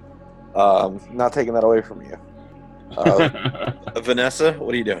 Not taking that away from you. Vanessa,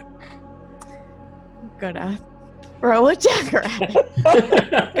 what are you doing? I'm gonna throw a dagger at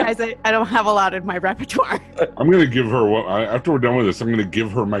it. Guys, I don't have a lot in my repertoire. I'm gonna give her after we're done with this. I'm gonna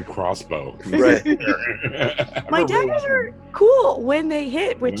give her my crossbow. Right. My daggers are cool when they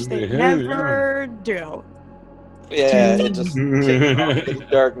hit, which When they they hit, never do. Yeah, it just takes off the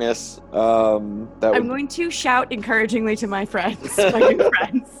darkness. I'm going to shout encouragingly to my friends, my new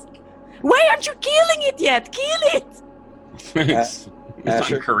friends. Why aren't you killing it yet? Kill it! Thanks. It's not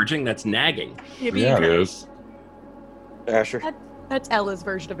Asher? encouraging, that's nagging. You're being Yeah, it encouraged. is. Asher, That's Ella's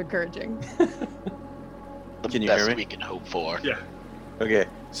version of encouraging. The Can you best hear me? we can hope for. Yeah. okay.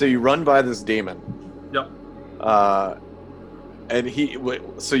 So you run by this demon. Yep. And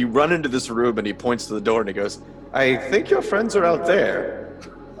so you run into this room, and he points to the door, and he goes, "I think your friends are out there."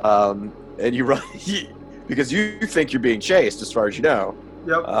 And you run because you think you're being chased, as far as you know.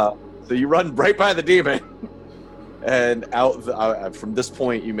 Yep. So you run right by the demon, and out from this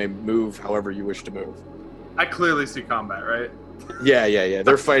point, you may move however you wish to move. I clearly see combat, right? Yeah.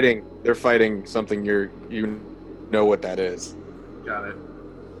 They're fighting. They're fighting something. You know what that is. Got it.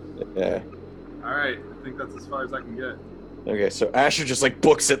 Yeah. All right. I think that's as far as I can get. Okay. So Asher just like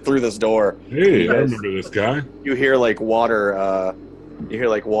books it through this door. Hey, I Yes. remember this guy. You hear like water. You hear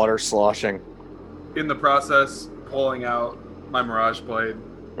like water sloshing. In the process, pulling out my Mirage Blade.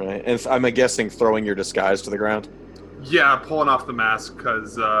 Right. And I'm guessing throwing your disguise to the ground. Yeah, pulling off the mask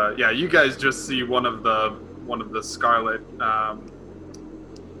because you guys just see one of the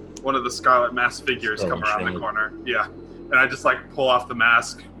scarlet masked figures come around the corner. Yeah, and I just like pull off the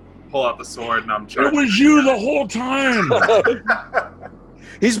mask, pull out the sword, and I'm It charging. was you the whole time.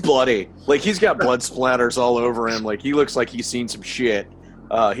 He's bloody. Like he's got blood splatters all over him. Like he looks like he's seen some shit.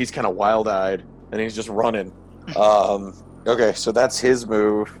 He's kind of wild-eyed and he's just running. Okay, so that's his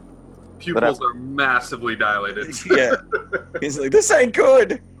move. Pupils are massively dilated. Yeah. He's like, this ain't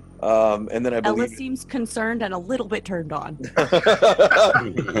good. And then I Ella believe seems concerned and a little bit turned on.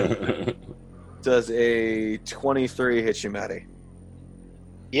 does a 23 hit you, Maddie?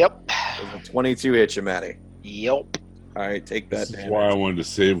 Yep. Does a 22 hit you, Maddie? Yep. All right, take that This is damage. why I wanted to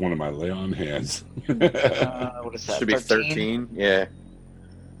save one of my lay on hands. What is that? Should be 13. Yeah.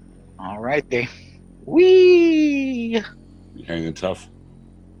 All right, then. Whee! You hanging tough?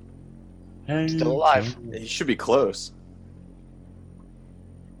 Hanging Still alive. tough. He should be close.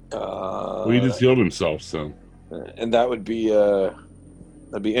 Well, he just healed himself, so. And that'd be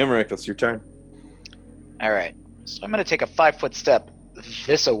Emmerich. That's your turn. All right. So I'm going to take a 5-foot step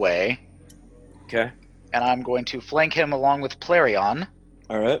this away, Okay. and I'm going to flank him along with Plarion,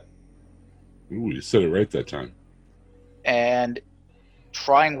 All right. Ooh, you said it right that time. and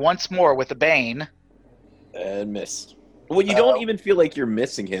trying once more with the Bane. And miss. Well, you don't even feel like you're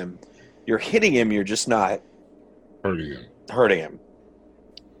missing him. You're hitting him. You're just not Hurting him. hurting him.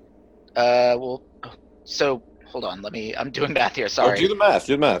 So hold on. I'm doing math here. Oh, Sorry. do the math.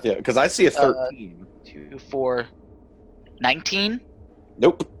 Do the math. Yeah, because I see a 13. 2, 4, 19?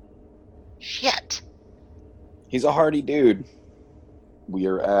 Nope. Shit. He's a hardy dude. We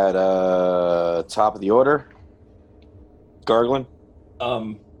are at top of the order. Gargling,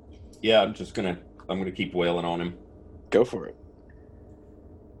 Yeah, I'm gonna keep wailing on him. go for it.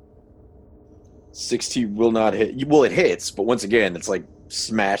 16 will not hit. Well, it hits, but once again, it's like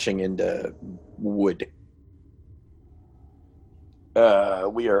smashing into wood.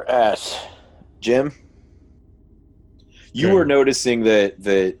 We are at Jim. You were noticing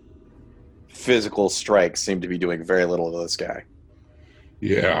that physical strikes seem to be doing very little to this guy.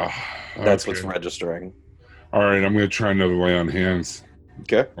 Yeah. That's what's registering. All right, I'm going to try another lay on hands.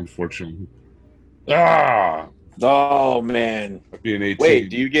 Okay. Unfortunately. Ah! Oh, man. Being 18. Wait,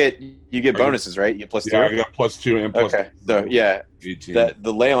 do you get bonuses, right? You get plus 2? Yeah, I got +2 and plus. Okay. So, yeah. 18.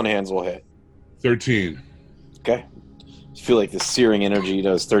 The lay on hands will hit. 13. Okay. I feel like the searing energy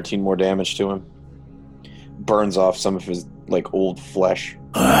does 13 more damage to him. Burns off some of his like old flesh.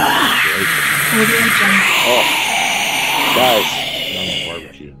 Oh, guys.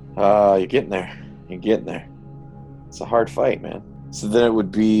 Barbecue. You're getting there. You're getting there. It's a hard fight, man. So then it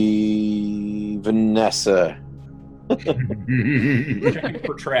would be Vanessa. Checking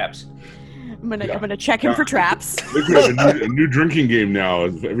for traps. I'm gonna check him for traps. We have a new drinking game now.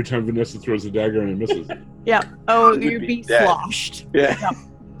 Every time Vanessa throws a dagger and it misses. Yep. Oh, You'd you're be being dead. sloshed. Yeah. Yep.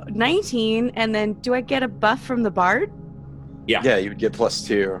 19, and then do I get a buff from the bard? Yeah. Yeah, you would get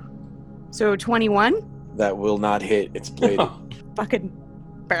 +2. So 21? That will not hit. It's bladed. Fucking.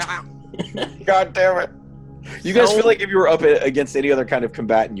 God damn it. You guys feel like if you were up against any other kind of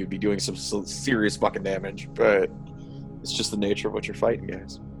combatant, you'd be doing some serious fucking damage, but it's just the nature of what you're fighting,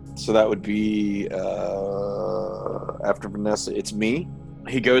 guys. So that would be after Vanessa, it's me.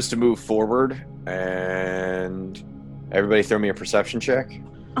 He goes to move forward, and everybody throw me a perception check.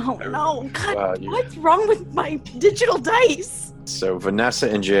 Oh no! God, you- what's wrong with my digital dice? So Vanessa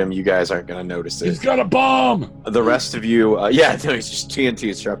and Jim, you guys aren't going to notice it. He's got a bomb! The rest of you, yeah, no, he's just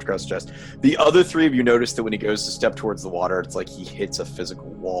TNT strapped across his chest. The other 3 of you notice that when he goes to step towards the water, it's like he hits a physical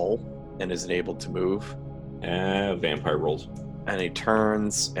wall and isn't able to move. Vampire rolls. And he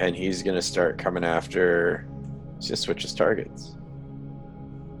turns, and he's going to start coming after... He's going to switch his targets.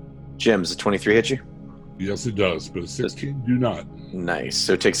 Jim, does a 23 hit you? Yes, it does, but a 16 do not. Nice.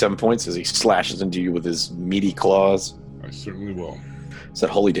 So take 7 points as he slashes into you with his meaty claws. I certainly will. So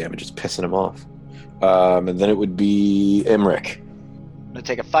that holy damage is pissing him off. And then it would be Emmerich. I'm going to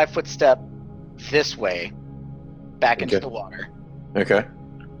take a 5-foot step this way, back into the water. Okay.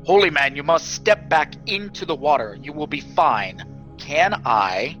 Holy man, you must step back into the water. You will be fine. Can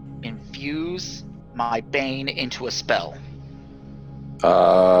I infuse my Bane into a spell?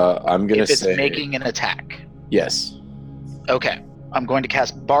 I'm going to If it's say... making an attack. Yes. Okay. I'm going to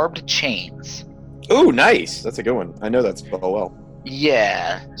cast Barbed Chains. Ooh, nice. That's a good one. I know that spell well.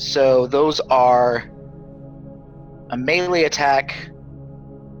 Yeah. So those are a melee attack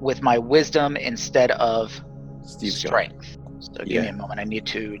with my wisdom instead of Steve's strength. So give Yeah. me a moment. I need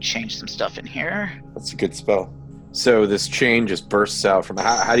to change some stuff in here. That's a good spell. So this chain just bursts out from...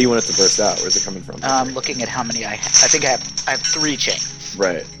 How do you want it to burst out? Where's it coming from? I'm looking at how many I think I have 3 chains.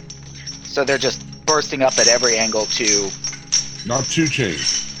 Right. So they're just bursting up at every angle to... Not 2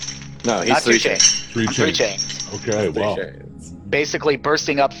 chains. No, he's Not 3 2 chains. chains. 3 I'm chains. 3 chains. Okay, Three wow. chains. Basically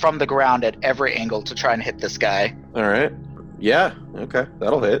bursting up from the ground at every angle to try and hit this guy. All right. Yeah, okay.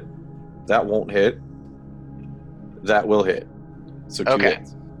 That'll hit. That won't hit. That will hit. So 2 Okay.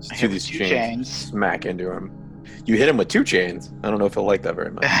 hits. I Two hit of these with 2 chains chains. smack into him. You hit him with 2 chains. I don't know if he'll like that very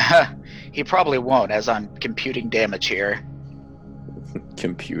much. He probably won't, as I'm computing damage here.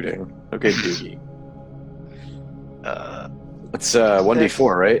 Computing. Okay, Doogie. Uh, It's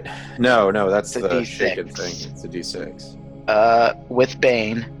 1d4, right? No, that's It's a the D6. shaken thing. It's a d6. with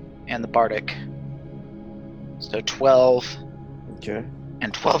Bane and the Bardic. So 12 Okay.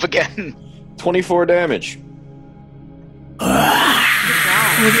 and 12 again. 24 damage. That's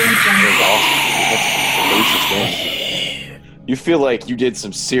damage. You feel like you did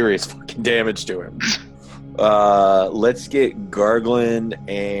some serious fucking damage to him. Let's get Garglin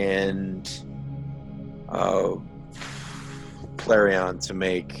and Plarion to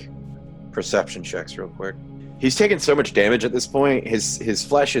make perception checks real quick. He's taken so much damage at this point, his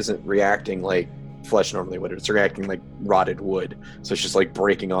flesh isn't reacting like flesh normally would. It's reacting like rotted wood. So it's just like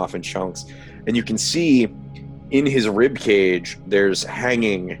breaking off in chunks. And you can see in his rib cage there's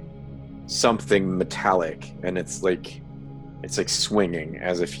hanging something metallic, and it's like swinging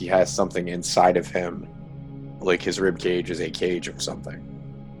as if he has something inside of him. Like his rib cage is a cage of something.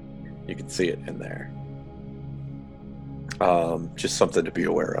 You can see it in there. Just something to be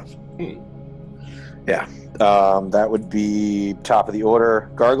aware of. Yeah. That would be top of the order.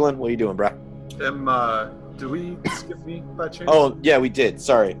 Garglin, what are you doing, bruh? Do we skip me by chance? Oh, yeah, we did.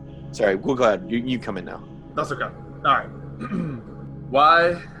 Sorry. We'll go ahead. You come in now. That's okay. Alright.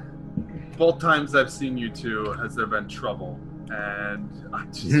 Why, both times I've seen you two, has there been trouble and I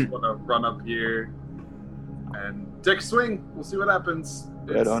just want to run up here and take a swing. We'll see what happens.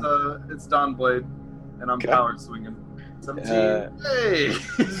 Right It's Dawnblade, and I'm Okay. power swinging. 17. Hey!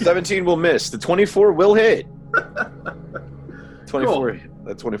 17 will miss. The 24 will hit. 24.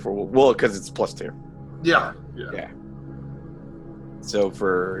 That 24 will. Well, because it's +2. Yeah. So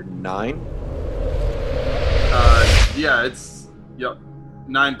for 9. Yeah, it's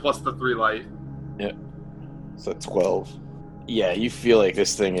 9 plus the 3 light. So 12. Yeah, you feel like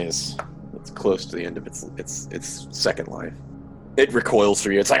this thing it's close to the end of its second life. It recoils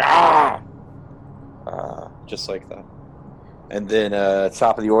for you. It's like just like that. And then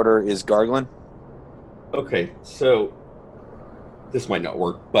top of the order is Garglin. Okay, so this might not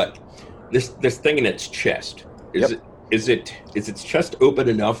work, but this thing in its chest is its chest open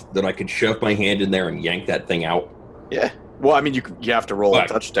enough that I could shove my hand in there and yank that thing out? Yeah. Well, I mean, you have to roll a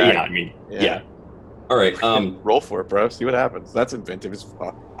touchdown. Yeah, I mean, yeah. All right. Roll for it, bro. See what happens. That's inventive as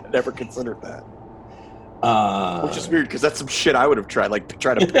fuck. I never considered that. Which is weird because that's some shit I would have tried. Like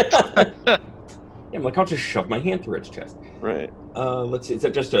try to. Yeah, I'm like, I'll just shove my hand through its chest. Right. Let's see. Is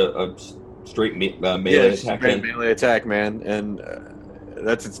that just a straight melee It's attack? straight melee attack, man, and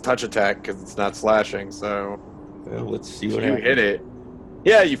that's its touch attack because it's not slashing. So Let's see if what you happens. hit it.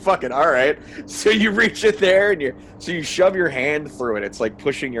 Yeah, you fucking all right. So you reach it there, and you shove your hand through it. It's like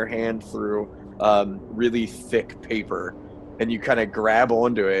pushing your hand through really thick paper, and you kind of grab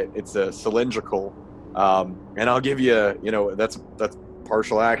onto it. It's a cylindrical, and I'll give you, that's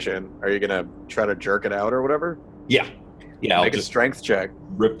partial action. Are you gonna try to jerk it out or whatever? Yeah. I'll Make a just strength check.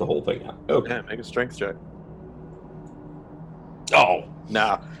 rip the whole thing out. Okay. Yeah, make a strength check. Oh.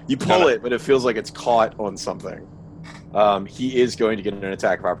 Nah, you pull it, but it feels like it's caught on something. He is going to get an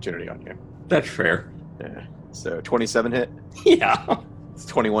attack of opportunity on you. That's fair. Yeah. So 27 hit. Yeah. It's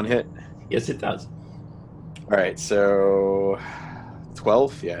 21 hit. Yes, it does. All right, so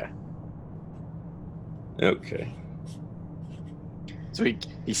 12. Yeah. Okay. So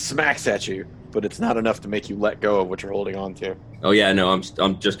he smacks at you, but it's not enough to make you let go of what you're holding on to. Oh yeah, no,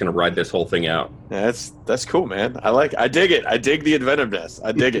 I'm just gonna ride this whole thing out. Yeah, that's cool, man. I dig it. I dig the inventiveness.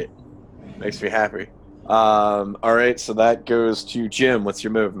 I dig it. Makes me happy. All right, so that goes to Jim. What's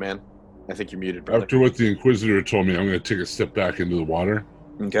your move, man? I think you're muted, brother. After what the Inquisitor told me, I'm going to take a step back into the water.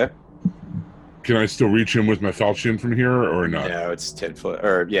 Okay. Can I still reach him with my falchion from here, or not? No, it's 10 foot.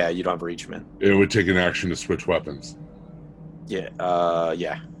 Or yeah, you don't have reach, man. It would take an action to switch weapons. Yeah.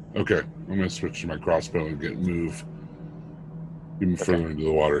 Yeah. Okay, I'm going to switch to my crossbow and move even further into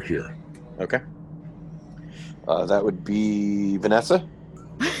the water here. Okay. That would be Vanessa.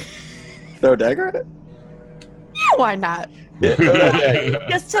 Throw a dagger at it. Yeah, why not? Yeah, throw that dagger.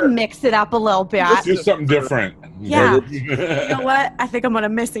 Just to mix it up a little bit. Let's do something different. Yeah. You know what? I think I'm gonna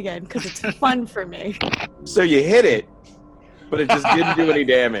miss again because it's fun for me. So you hit it, but it just didn't do any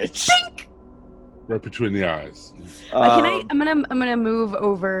damage. Right between the eyes. I'm gonna move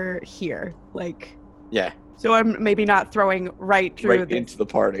over here, like, Yeah, so I'm maybe not throwing right through right the into the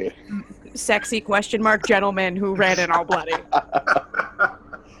party. sexy question mark gentleman who ran in all bloody.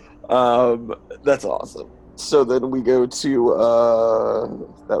 That's awesome. So then we go to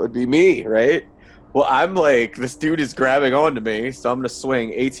that would be me, right? Well, I'm like, this dude is grabbing onto me, so I'm gonna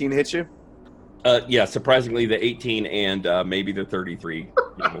swing. 18 hit you? Yeah, surprisingly, the 18 and maybe the 33.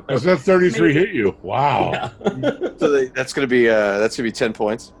 Does that 33 hit you? Wow. Yeah. So that's gonna be 10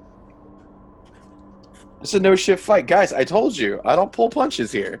 points. It's a no shit fight, guys. I told you, I don't pull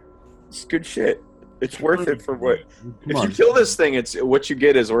punches here. It's good shit. It's worth it for what. Come If on. you kill this thing, it's what you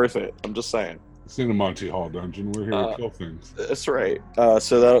get is worth it. I'm just saying. It's in a Monty Hall dungeon. We're here to kill things. That's right.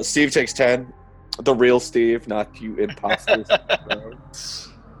 So Steve takes 10. The real Steve, not you imposters.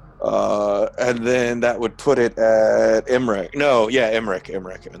 And then that would put it at Emmerich. No, yeah, Emmerich, and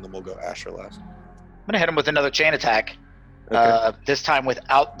then we'll go Asher last. I'm gonna hit him with another chain attack. Okay. This time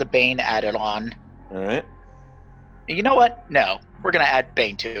without the Bane added on. All right. You know what? No, we're gonna add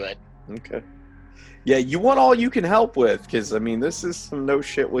Bane to it. Okay. Yeah, you want all you can help with, because I mean, this is some no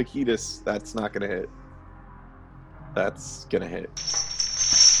shit Wakitas. That's not gonna hit. That's gonna hit.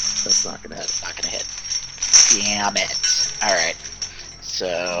 That's not gonna hit. That's not gonna hit. Damn it! All right.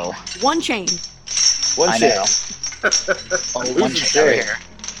 So One chain. One I shit. know. Oh, One lose chain over chain. here.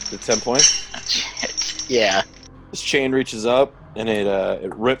 The 10 points. Shit. Yeah. This chain reaches up and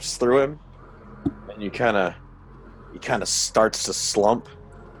it rips through him, and he kind of starts to slump.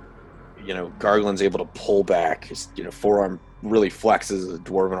 Garglin's able to pull back. His forearm really flexes. His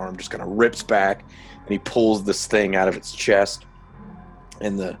dwarven arm just kind of rips back, and he pulls this thing out of its chest.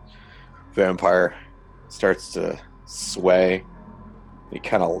 And the vampire starts to sway. He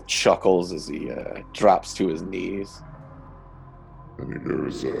kind of chuckles as he drops to his knees. And he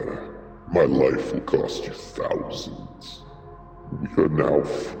goes, my life will cost you thousands. We are now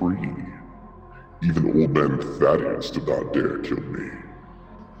free. Even old man Thaddeus did not dare kill me.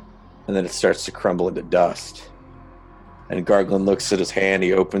 And then it starts to crumble into dust. And Garglin looks at his hand,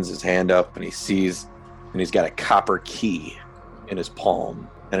 he opens his hand up, and he sees, and he's got a copper key in his palm.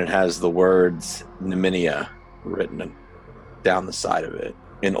 And it has the words Naminia written down the side of it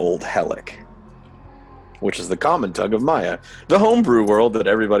in Old Helic, which is the common tongue of Maya, the homebrew world that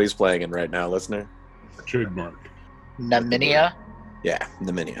everybody's playing in right now, listener. Trademark. Naminia? Yeah,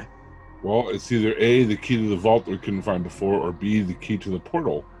 Naminia. Well, it's either A, the key to the vault that we couldn't find before, or B, the key to the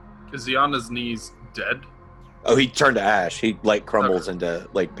portal. Is he on his knees dead? Oh, he turned to ash. He, like, crumbles into,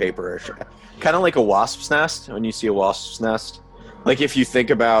 like, paper. Kind of like a wasp's nest, when you see a wasp's nest. Like, if you think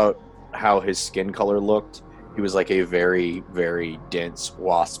about how his skin color looked, he was like a very, very dense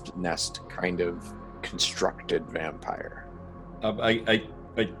wasp nest kind of constructed vampire. I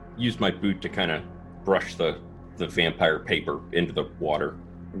used my boot to kind of brush the vampire paper into the water.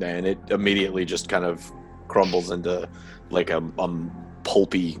 And it immediately just kind of crumbles into like a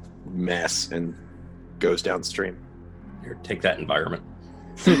pulpy mess and goes downstream. Here, take that, environment.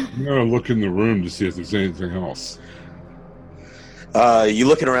 I'm going to look in the room to see if there's anything else. You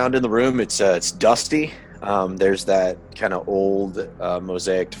looking around in the room, it's dusty. There's that kind of old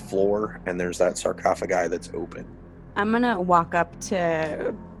mosaicked floor, and there's that sarcophagi that's open. I'm gonna walk up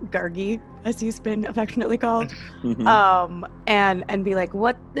to Gargi, as he's been affectionately called, and be like,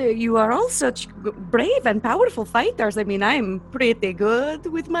 "What? You are all such brave and powerful fighters. I mean, I'm pretty good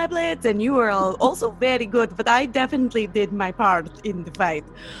with my blades, and you are all also very good. But I definitely did my part in the fight.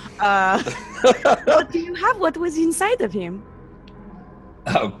 What do you have? What was inside of him?"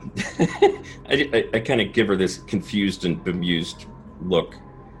 I kind of give her this confused and bemused look.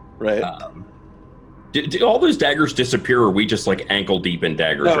 Right. Did all those daggers disappear, or are we just like ankle deep in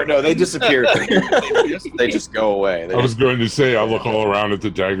daggers? No, they disappeared. They just go away. I was going to say, I look all around at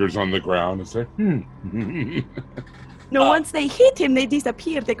the daggers on the ground and say, No, once they hit him, they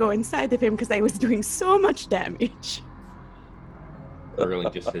disappear. They go inside of him because I was doing so much damage.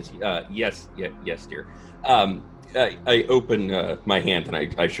 Literally just says, yes, dear. I open my hand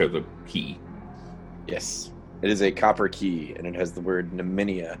and I show the key. Yes. It is a copper key, and it has the word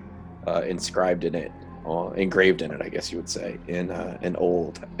Naminia engraved in it, I guess you would say, in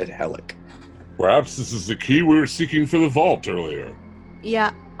Old Helic. Perhaps this is the key we were seeking for the vault earlier.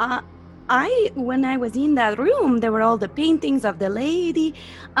 Yeah, when I was in that room, there were all the paintings of the lady,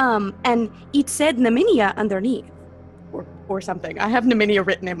 and it said Naminia underneath, or something. I have Naminia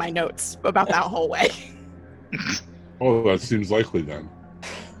written in my notes about that hallway. Oh, that seems likely then.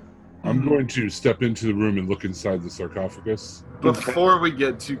 I'm going to step into the room and look inside the sarcophagus. Before we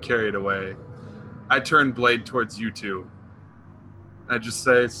get too carried away, I turn Blade towards you two. I just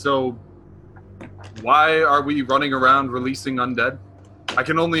say, so why are we running around releasing undead? I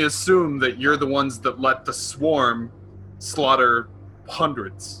can only assume that you're the ones that let the swarm slaughter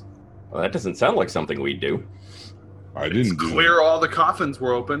hundreds. Well, that doesn't sound like something we'd do. I didn't do clear all the coffins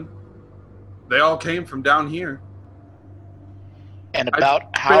were open. They all came from down here. And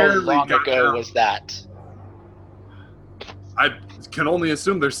about how long ago was that? I can only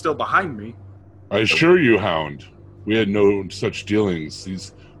assume they're still behind me. I assure you, Hound, we had no such dealings.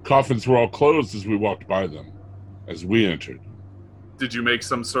 These coffins were all closed as we walked by them, as we entered. Did you make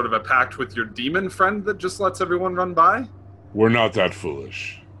some sort of a pact with your demon friend that just lets everyone run by? We're not that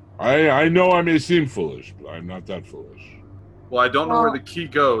foolish. I know I may seem foolish, but I'm not that foolish. Well, I don't know where the key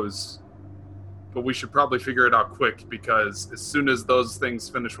goes, but we should probably figure it out quick, because as soon as those things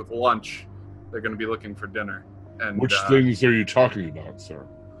finish with lunch, they're going to be looking for dinner. And which things are you talking about, sir?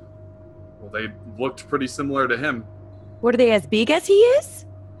 Well, they looked pretty similar to him. Were they as big as he is?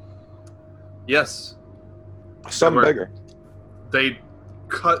 Yes. Some bigger. They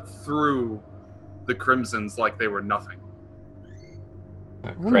cut through the Crimsons like they were nothing.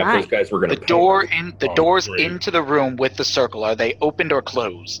 Crap, those guys were going to doors into the room with the circle, are they opened or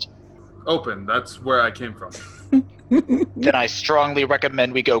closed? Open. That's where I came from. Then I strongly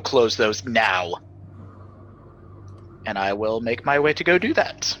recommend we go close those now. And I will make my way to go do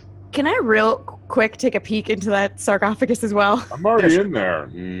that. Can I real quick take a peek into that sarcophagus as well? I'm already in there.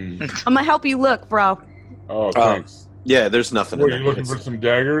 I'm gonna help you look, bro. Oh, thanks. Yeah, there's nothing Were in you there. looking for some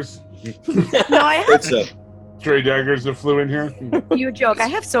daggers? No, I have stray daggers that flew in here? You joke. I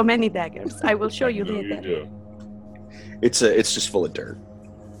have so many daggers. I will show you No, later. you do. It's just full of dirt.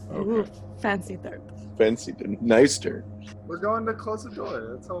 Ooh, Okay. fancy dirt. Fancy dirt. Nice dirt. We're going to close the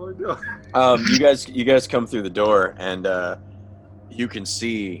door. That's all we're doing. You guys come through the door, and you can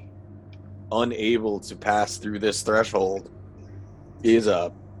see, unable to pass through this threshold, is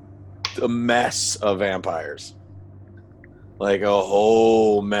a mess of vampires. Like a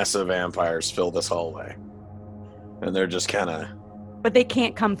whole mess of vampires fill this hallway. And they're just kind of... But they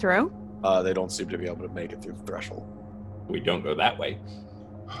can't come through? They don't seem to be able to make it through the threshold. We don't go that way.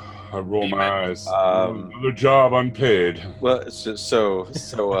 I roll my eyes. Um, Another job unpaid. Well, so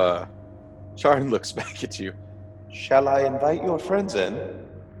Charon looks back at you. Shall I invite your friends in?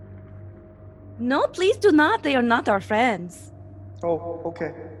 No, please do not. They are not our friends. Oh,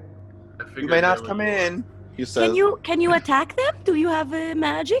 okay. I You figured may they not would- come in. He says. Can you attack them? Do you have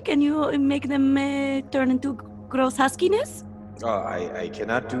magic? Can you make them turn into gross huskiness? Oh, I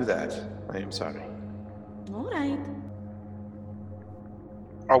cannot do that. I am sorry. All right.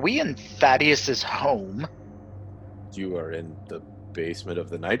 Are we in Thaddeus's home? You are in the basement of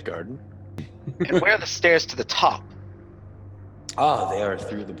the Night Garden. And where are the stairs to the top? Ah, they are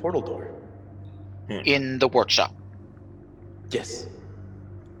through the portal door. In the workshop. Yes.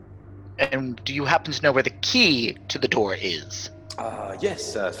 And do you happen to know where the key to the door is?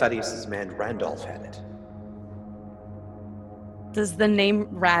 Yes. Thaddeus's man Randolph had it. Does the name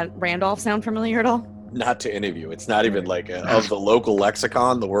Randolph sound familiar at all? Not to any of you. It's not even like of the local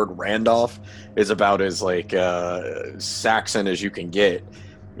lexicon. The word Randolph is about as like Saxon as you can get,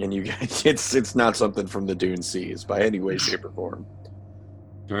 and it's not something from the Dune Seas by any way, shape, or form.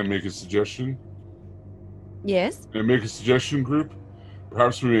 Can I make a suggestion? Yes. Can I make a suggestion, group?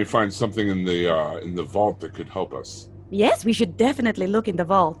 Perhaps we may find something in the vault that could help us. Yes, we should definitely look in the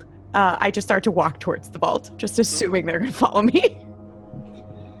vault. I just start to walk towards the vault, just assuming they're going to follow me.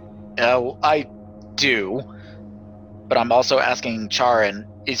 I do. But I'm also asking Charon,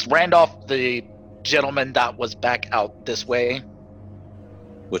 is Randolph the gentleman that was back out this way?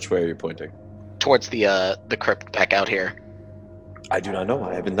 Which way are you pointing? Towards the crypt back out here. I do not know.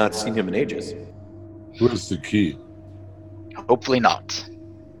 I have not seen him in ages. Where's the key? Hopefully not.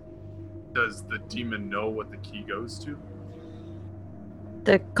 Does the demon know what the key goes to?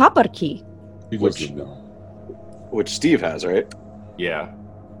 The copper key. He Which- doesn't know. Which Steve has, right? Yeah.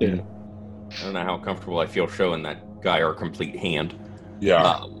 Yeah. I don't know how comfortable I feel showing that guy our complete hand.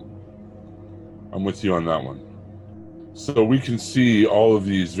 Yeah, I'm with you on that one. So we can see all of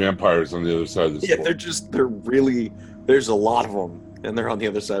these vampires on the other side of this Yeah, door. there's a lot of them, and they're on the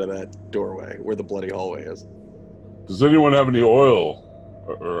other side of that doorway where the bloody hallway is. Does anyone have any oil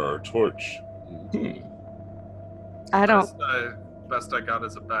or a torch? I don't. Best I got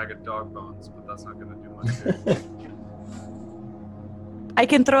is a bag of dog bones, but that's not going to do much good. I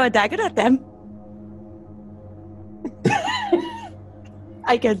can throw a dagger at them.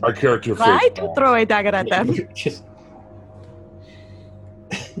 I can Our character try face to palms. throw a dagger at them. Just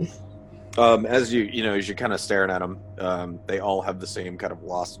As you're kind of staring at them, they all have the same kind of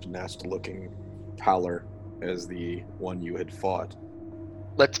wasp nest looking pallor as the one you had fought.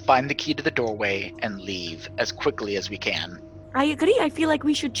 Let's find the key to the doorway and leave as quickly as we can. I agree. I feel like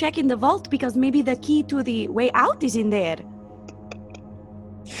we should check in the vault because maybe the key to the way out is in there.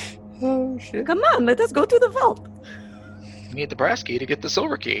 Oh shit! Come on, let us go to the vault. You need the brass key to get the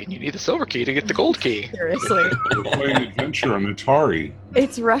silver key, and you need the silver key to get the gold key. Seriously. We're playing adventure on Atari.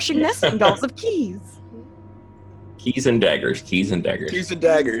 It's rushing nesting dolls of keys. keys and daggers, keys and daggers. Keys and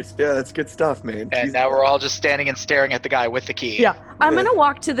daggers. Yeah, that's good stuff, man. And now we're all just standing and staring at the guy with the key. Yeah. I'm going to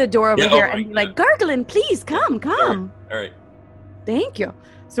walk to the door over Yeah, here alright, and be like, Garglin, please come. All right. Thank you.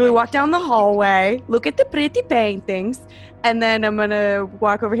 So we walk down the hallway, look at the pretty paintings, and then I'm going to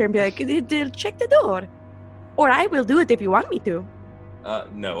walk over here and be like, check the door. Or I will do it if you want me to.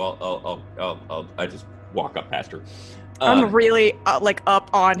 No, I just walk up past her. I'm really up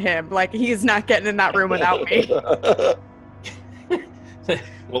on him. Like he's not getting in that room without me.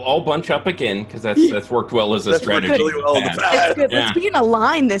 We'll all bunch up again because that's worked well as a That's worked strategy. really well in the past. past. It's good. Yeah. Let's be in a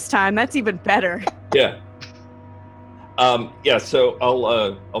line this time. That's even better. Yeah. So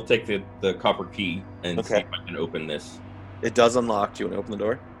I'll take the copper key and see Okay. if I can open this. It does unlock. Do you want to open the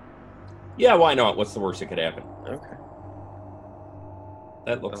door? Yeah, why not? What's the worst that could happen? Okay.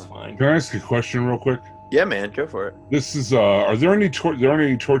 That looks fine. Can I ask a question real quick? Yeah, man, go for it. This is are there any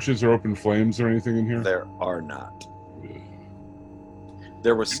torches or open flames or anything in here? There are not.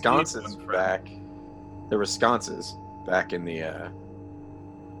 There were sconces one, friend. back. There were sconces back in the other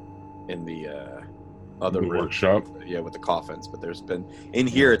The room. workshop. Yeah, with the coffins. But there's been in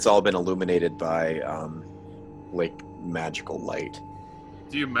here. It's all been illuminated by like magical light.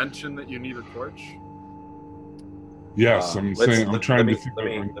 Do you mention that you need a torch? Yes, I'm saying I'm trying to think. Let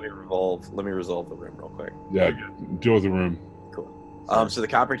me resolve the room real quick. Yeah, deal with the room. So the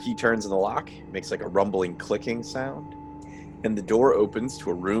copper key turns in the lock, makes like a rumbling clicking sound, and the door opens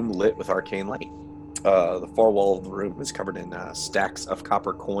to a room lit with arcane light. The far wall of the room is covered in stacks of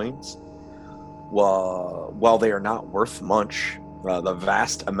copper coins. While they are not worth much, the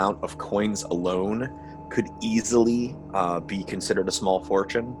vast amount of coins alone could easily be considered a small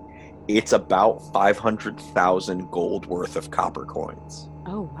fortune. It's about 500,000 gold worth of copper coins.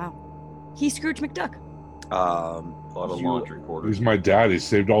 Oh, wow. He's Scrooge McDuck. A lot of laundry quarters. He's my dad. He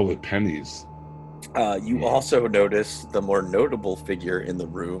saved all the pennies. You also notice the more notable figure in the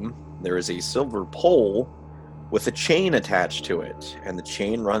room. There is a silver pole with a chain attached to it, and the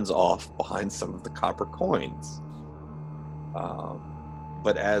chain runs off behind some of the copper coins.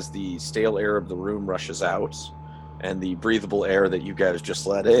 But as the stale air of the room rushes out, and the breathable air that you guys just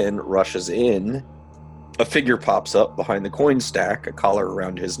let in rushes in, a figure pops up behind the coin stack, a collar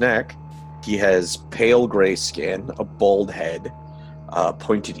around his neck. He has pale gray skin, a bald head,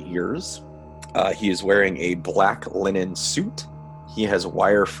 pointed ears. He is wearing a black linen suit. He has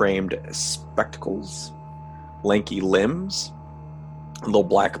wire-framed spectacles, lanky limbs, little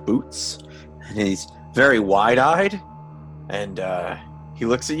black boots, and he's very wide-eyed. And he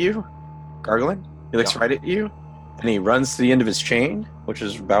looks at you, gargling. He looks right at you, and he runs to the end of his chain, which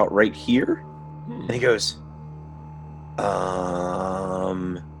is about right here, and he goes, "Are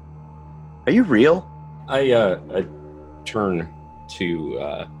you real?" I turn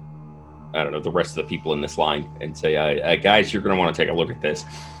to I don't know, the rest of the people in this line and say, "Guys, you're going to want to take a look at this."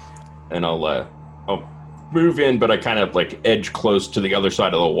 And I'll move in, but I kind of like edge close to the other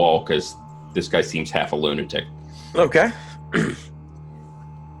side of the wall because this guy seems half a lunatic. Okay.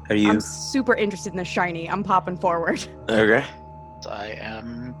 Are you? I'm super interested in the shiny. I'm popping forward. Okay. I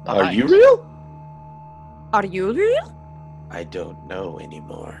am Are behind. you real? Are you real? I don't know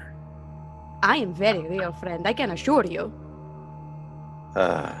anymore. I am very real, friend. I can assure you.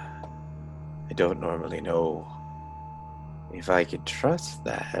 I don't normally know if I could trust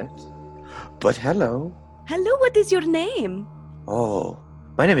that. But hello. Hello, what is your name? Oh,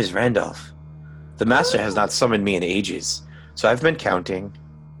 my name is Randolph. The master has not summoned me in ages, so I've been counting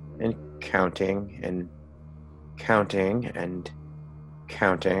and counting and counting and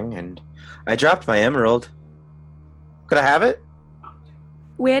counting, and I dropped my emerald. Could I have it?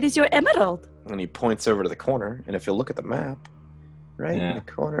 Where is your emerald? And he points over to the corner, and if you look at the map, right in Yeah.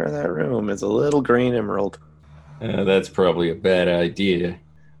 the corner of that room is a little green emerald. That's probably a bad idea.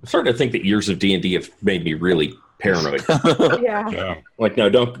 I'm starting to think that years of D&D have made me really paranoid. Yeah. Yeah. Like, no,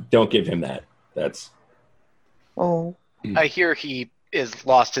 don't give him that. That's Oh. I hear he is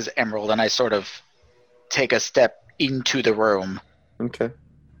lost his emerald, and I sort of take a step into the room. Okay.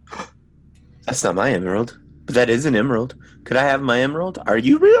 That's not my emerald, but that is an emerald. Could I have my emerald? Are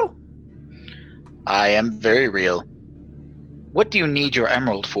you real? I am very real. What do you need your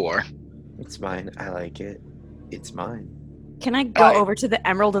emerald for? It's mine. I like it. It's mine. Can I go over to the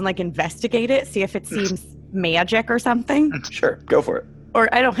emerald and like investigate it, see if it seems magic or something? Sure, go for it. Or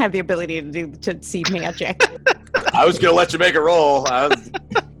I don't have the ability to see magic. I was gonna let you make a roll.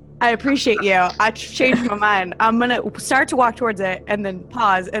 I appreciate you. I changed my mind. I'm gonna start to walk towards it and then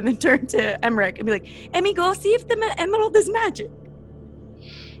pause and then turn to Emmerich and be like, "Emmy, go see if the emerald is magic."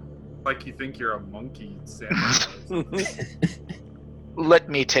 Like you think you're a monkey, Santa. Let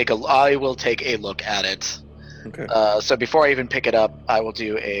me I will take a look at it. Okay. So before I even pick it up, I will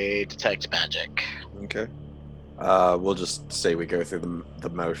do a detect magic. Okay. We'll just say we go through the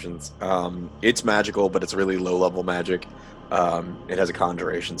motions. It's magical, but it's really low level magic. It has a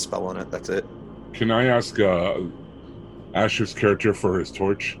conjuration spell on it. That's it. Can I ask Asher's character for his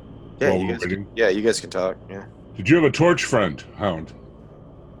torch? Yeah, while you we're guys. waiting? You guys can talk. Yeah. Did you have a torch, friend, Hound?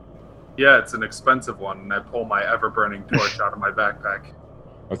 Yeah, it's an expensive one, and I pull my ever-burning torch out of my backpack.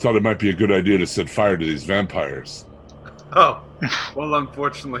 I thought it might be a good idea to set fire to these vampires. Oh, well,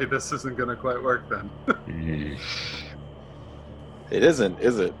 unfortunately, this isn't going to quite work then. Mm. It isn't,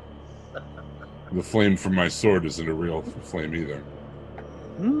 is it? The flame from my sword isn't a real flame either.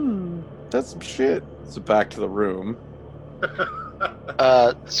 That's some shit. So back to the room.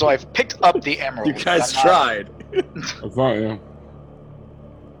 So I've picked up the emerald. You guys but I'm not- tried. I thought, yeah.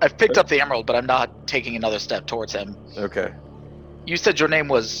 I've picked up the emerald, but I'm not taking another step towards him. Okay. You said your name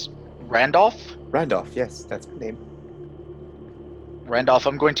was Randolph? Randolph, yes, that's my name. Randolph,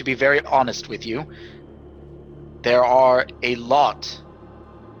 I'm going to be very honest with you. There are a lot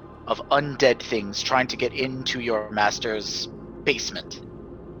of undead things trying to get into your master's basement.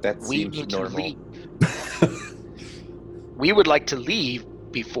 That We seems need normal. to leave. We would like to leave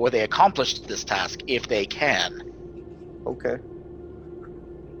before they accomplish this task, if they can. Okay.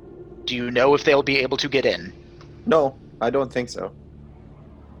 Do you know if they'll be able to get in? No, I don't think so.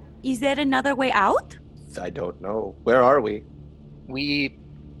 Is there another way out? I don't know. Where are we? We,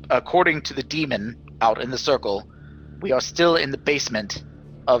 according to the demon, out in the circle. We are still in the basement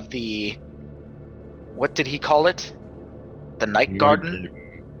of the... What did he call it? The Night Garden?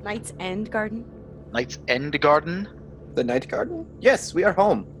 Knight's End Garden? Knight's End Garden? The Night Garden? Yes, we are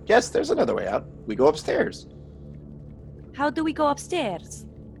home. Yes, there's another way out. We go upstairs. How do we go upstairs?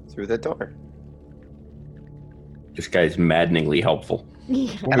 Through the door. This guy's maddeningly helpful.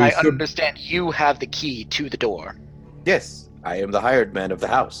 And I understand you have the key to the door. Yes, I am the hired man of the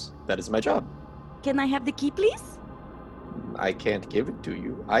house. That is my job. Can I have the key, please? I can't give it to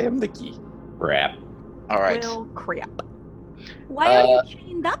you. I am the key. Crap. All right. Well, crap. Why are you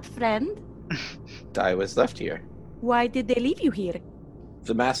chained up, friend? I was left here. Why did they leave you here?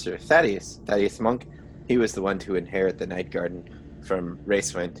 The master, Thaddeus Monk, he was the one to inherit the Night Garden from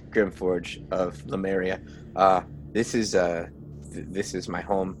Racewind, Grimforge of Lemuria. This is my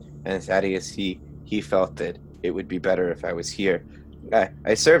home, and Thaddeus, he felt that it would be better if I was here.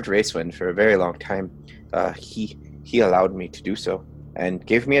 I served Racewind for a very long time. He allowed me to do so, and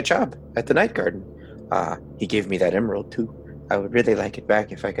gave me a job at the Night Garden. He gave me that emerald, too. I would really like it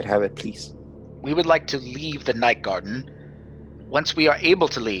back if I could have it, please. We would like to leave the Night Garden. Once we are able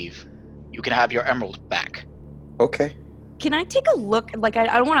to leave, you can have your emerald back. Okay. Can I take a look? Like, I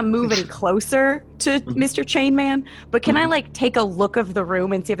don't want to move any closer to Mr. Chainman, but can I, like, take a look of the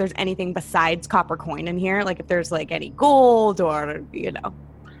room and see if there's anything besides copper coin in here? Like, if there's, like, any gold or, you know,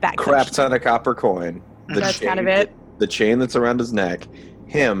 that Crap ton of copper coin. That's kind of it. The chain that's around his neck,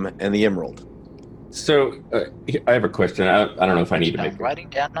 him, and the emerald. So, I have a question. I don't know if I need to I'm make writing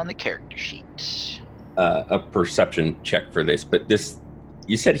down on the character sheet. a perception check for this, but this,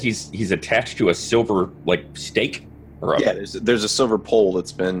 you said he's attached to a silver, like, stake? Or Yeah, there's a silver pole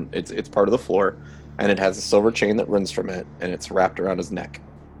that's been, it's part of the floor, and it has a silver chain that runs from it, and it's wrapped around his neck.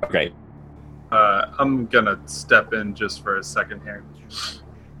 Okay. I'm gonna step in just for a second here.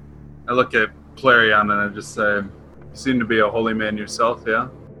 I look at Plarion and I just say, "You seem to be a holy man yourself, yeah?"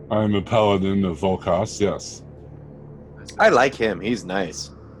 I'm a paladin of Volkos, yes. I like him. He's nice.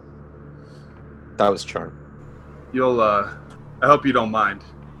 That was charm. You'll, I hope you don't mind.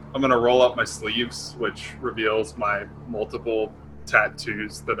 I'm gonna roll up my sleeves, which reveals my multiple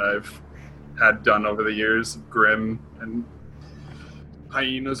tattoos that I've had done over the years, Grim and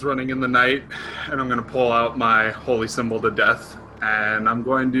hyenas running in the night, and I'm gonna pull out my holy symbol to death, and I'm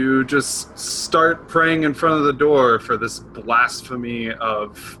going to just start praying in front of the door for this blasphemy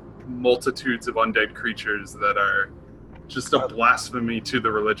of multitudes of undead creatures that are just a blasphemy to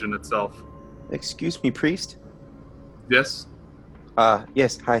the religion itself. Excuse me, priest? Yes?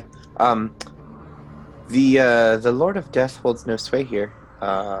 Yes, hi. The Lord of Death holds no sway here.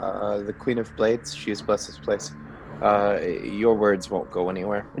 The Queen of Blades, she has blessed this place. Your words won't go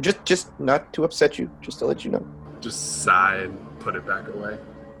anywhere. Just not to upset you, just to let you know. Just sigh and put it back away.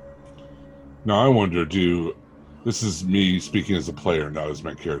 Now I wonder, this is me speaking as a player, not as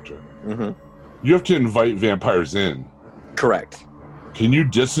my character. Mm-hmm. You have to invite vampires in. Correct. Can you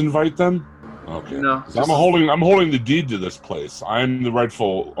disinvite them? Okay. No. So I'm holding the deed to this place. I'm the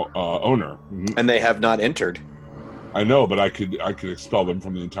rightful owner. Mm-hmm. And they have not entered. I know, but I could expel them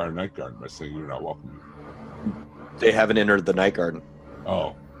from the entire Night Garden by saying you're not welcome. They haven't entered the Night Garden.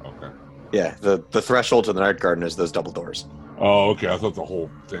 Oh, okay. Yeah, the threshold to the Night Garden is those double doors. Oh, okay. I thought the whole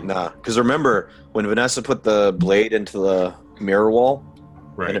thing. Nah, because remember when Vanessa put the blade into the mirror wall,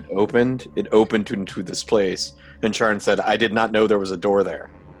 Right. and it opened into this place, and Charn said, "I did not know there was a door there."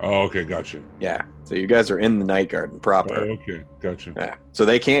 Oh, okay. Gotcha. Yeah, so you guys are in the Night Garden proper. Oh, okay. Gotcha. Yeah, so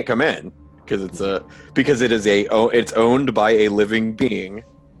they can't come in because it's owned by a living being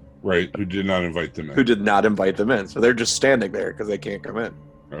Right. Who did not invite them in. who did not invite them in. So they're just standing there because they can't come in.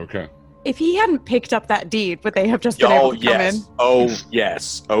 Okay. If he hadn't picked up that deed, would they have just been able to come in? Oh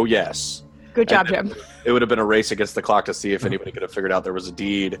yes. Oh yes. Good job, And Jim. It would have been a race against the clock to see if anybody could have figured out there was a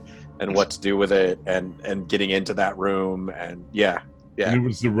deed and what to do with it and getting into that room and yeah. And it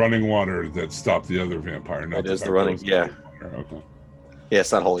was the running water that stopped the other vampire. Not It is fact the running- that yeah. it was the water. Okay. Yeah,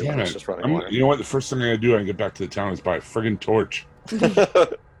 it's not holy Damn water, it. it's just running water. You know what? The first thing I gotta do when I get back to the town is buy a friggin' torch.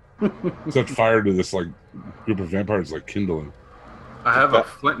 Set fire to this like group of vampires like kindling. I have a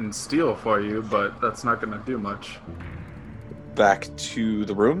flint and steel for you, but that's not going to do much. Back to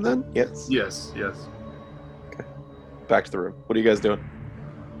the room then? Yes. Yes. Back to the room. What are you guys doing?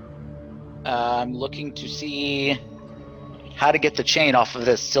 I'm looking to see how to get the chain off of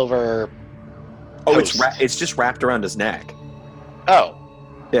this silver. Oh, post. it's just wrapped around his neck. Oh,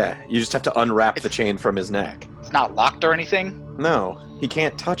 Yeah, you just have to unwrap the chain from his neck. it's not locked or anything? No, he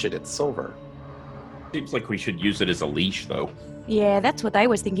can't touch it. It's silver. Seems like we should use it as a leash, though. Yeah, that's what I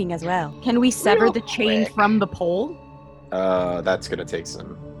was thinking as well. Can we sever Real the chain quick. from the pole? That's gonna take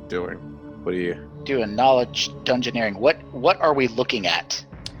some doing. What do you? Do a knowledge dungeoneering. What are we looking at?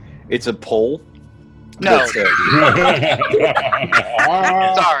 It's a pole. No. That's it.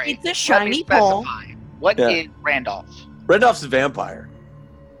 Sorry. It's a shiny pole. What Yeah. is Randolph? Randolph's a vampire.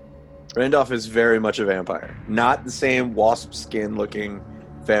 Randolph is very much a vampire. Not the same wasp skin looking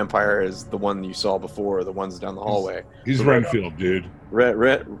vampire as the one you saw before, the ones down the hallway. He's Renfield, dude.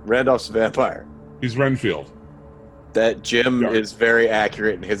 Randolph's a vampire. He's Renfield. That Jim Yeah. is very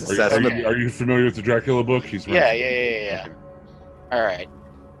accurate in his Are you, assessment. are you familiar with the Dracula book? He's Yeah. Renfield. All right.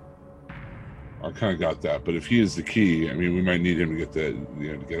 I kind of got that, but if he is the key, I mean, we might need him to get to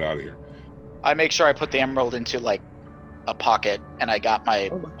get out of here. I make sure I put the emerald into like a pocket, and I got my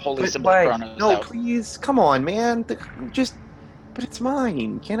holy But symbol of why? Chronos No, out. please, come on, man. But it's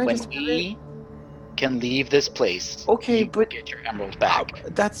mine. Can't I When just have it? we can leave this place, Okay, you but get your emerald back.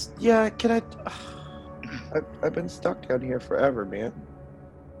 that's Can I? I've been stuck down here forever, man.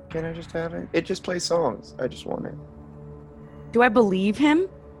 Can I just have it? It just plays songs. I just want it. Do I believe him?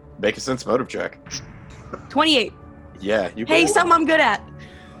 Make a sense motive check. 28. Yeah, you. Hey, something I'm good at.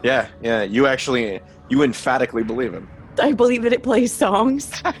 Yeah. You emphatically believe him. I believe that it plays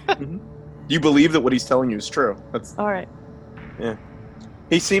songs. You believe that what he's telling you is true. That's. All right.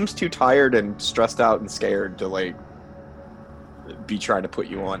 He seems too tired and stressed out and scared to like be trying to put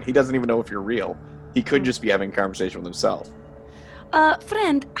you on. He doesn't even know if you're real. He could just be having a conversation with himself.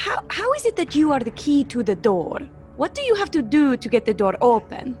 Friend, how is it that you are the key to the door? What do you have to do to get the door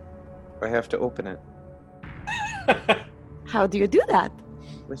open? I have to open it How do you do that?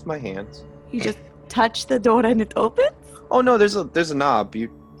 with my hands. You just touch the door and it opens? Oh no, there's a knob. You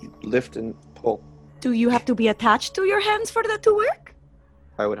lift and pull. Do you have to be attached to your hands for that to work?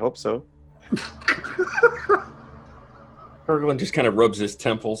 I would hope so. Erglin just kind of rubs his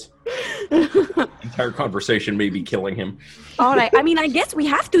temples. Entire conversation may be killing him. All right. I mean, I guess we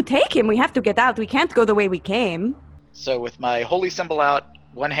have to take him. We have to get out. We can't go the way we came. So with my holy symbol out,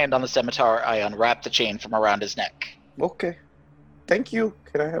 one hand on the scimitar, I unwrap the chain from around his neck. Okay. Thank you.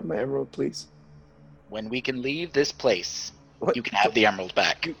 Can I have my emerald, please? When we can leave this place, What? you can have the emerald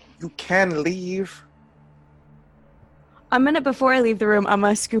back. You can leave. Before I leave the room, I'm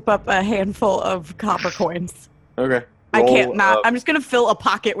going to scoop up a handful of copper coins. Okay. I can't Roll, not. I'm just going to fill a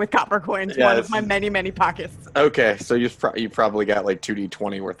pocket with copper coins. Yeah, one this of my is- many, many pockets. Okay, so you probably got like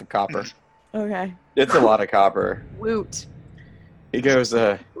 2d20 worth of copper. Okay. It's a lot of copper. Woot. He goes,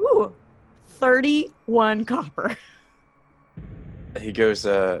 Ooh. 31 copper.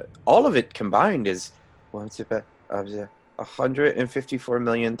 all of it combined is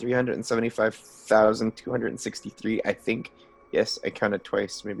 154,375,263. I think. Yes, I counted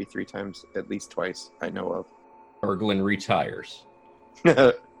twice, maybe 3 times, at least twice. I know of. Erglin retires.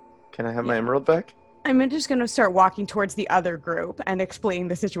 Can I have my emerald back? I'm just going to start walking towards the other group and explain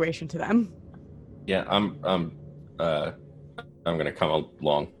the situation to them. Yeah, I'm gonna come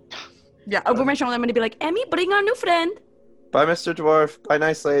along. Yeah, over my shoulder, I'm going to be like, Emmy, bring our new friend. Bye, Mr. Dwarf. Bye,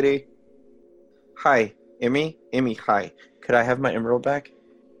 nice lady. Hi, Emmy. Emmy, hi. Could I have my emerald back?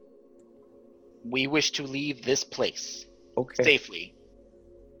 We wish to leave this place Okay. safely,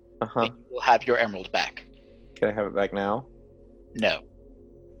 Uh-huh. and you will have your emerald back. Can I have it back now? No.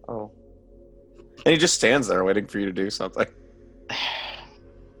 Oh. And he just stands there waiting for you to do something.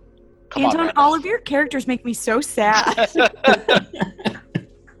 Come Anton, on, Randolph. all of your characters make me so sad.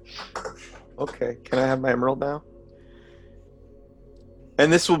 Okay, can I have my emerald now?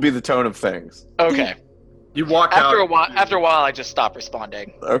 And this will be the tone of things. Okay. You walk After a out. while, I just stop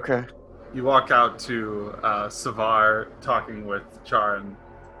responding. Okay. You walk out to Savar talking with Charin.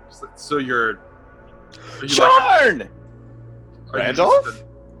 So you're. Are you Charn! are you Randolph? just the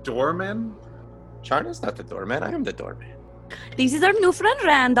doorman? Charn is not the doorman. I am the doorman. This is our new friend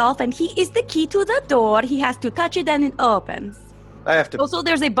Randolph, and he is the key to the door. He has to touch it and it opens. I have to Also,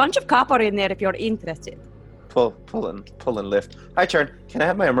 there's a bunch of copper in there if you're interested. pull and lift. Hi, Charn. Can I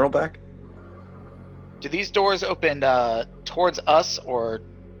have my emerald back? Do these doors open towards us, or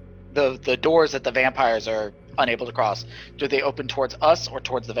the doors that the vampires are unable to cross? Do they open towards us or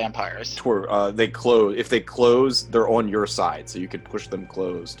towards the vampires? They close. If they close, they're on your side, so you could push them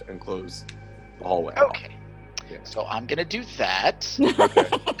closed and close the hallway. Okay. Yeah. So I'm gonna do that.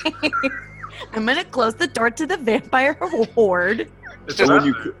 Okay. I'm gonna close the door to the vampire horde. So when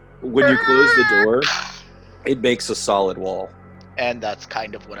you close the door, it makes a solid wall. And that's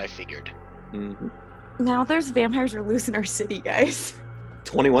kind of what I figured. Mm-hmm. Now there's vampires are loose in our city, guys.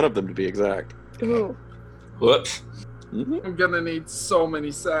 21 of them to be exact. Ooh. Whoops. Mm-hmm. I'm gonna need so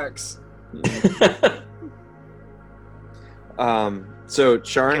many sacks. So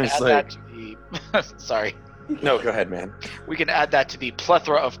Charn Can is add like, that to the... Sorry. No, go ahead, man. We can add that to the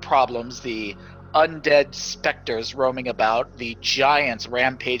plethora of problems, the undead specters roaming about, the giants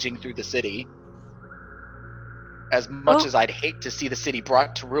rampaging through the city. As much as I'd hate to see the city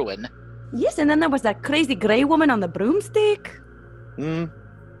brought to ruin. Yes, and then there was that crazy gray woman on the broomstick.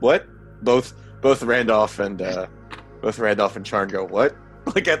 What? Both Randolph and Charn go, what?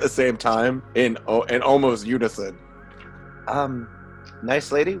 Like at the same time in almost unison.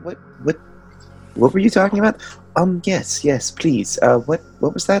 Nice lady, what were you talking about? Yes, please.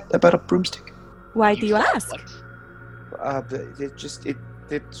 What was that about a broomstick? Why do you ask?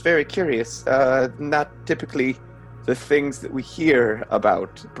 It's very curious. Not typically the things that we hear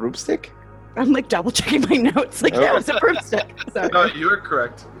about broomstick. I'm like double checking my notes. Like, yeah, it's a broomstick. Sorry. No, you are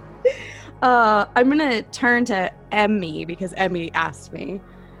correct. I'm gonna turn to Emmy because Emmy asked me,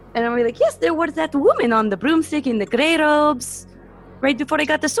 and I'm like, yes, there was that woman on the broomstick in the gray robes, right before I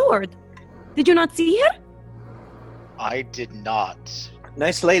got the sword. Did you not see her? I did not.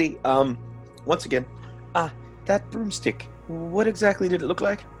 Nice lady. Once again, that broomstick. What exactly did it look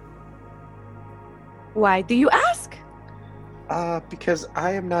like? Why do you ask? Because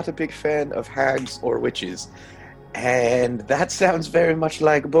I am not a big fan of hags or witches. And that sounds very much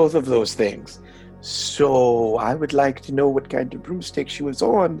like both of those things. So I would like to know what kind of broomstick she was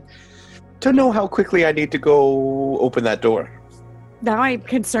on to know how quickly I need to go open that door. Now I'm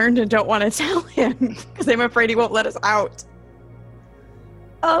concerned and don't want to tell him because I'm afraid he won't let us out.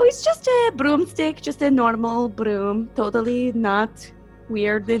 Oh, it's just a broomstick, just a normal broom. Totally not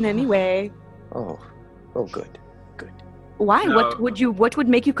weird in any way. Oh, good. Why? No. What would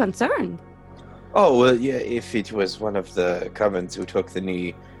make you concerned? Oh, well, yeah, if it was one of the covens who took the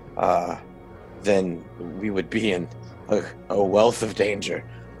knee, then we would be in a wealth of danger.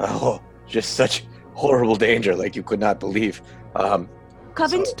 Oh, just such horrible danger like you could not believe.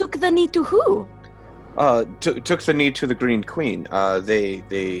 Covens took the knee to who? Took the knee to the Green Queen. They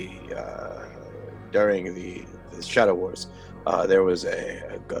during the Shadow Wars, there was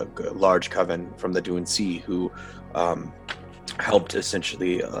a large coven from the Dune Sea who helped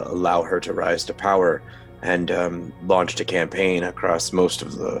essentially allow her to rise to power and launched a campaign across most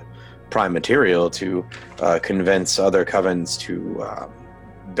of the prime material to convince other covens to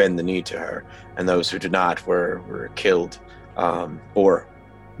bend the knee to her, and those who did not were killed or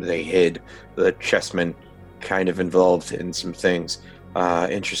they hid. The chessmen kind of involved in some things.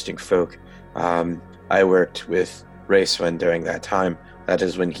 Interesting folk. I worked with Racewind during that time. That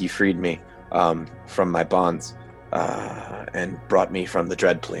is when he freed me from my bonds and brought me from the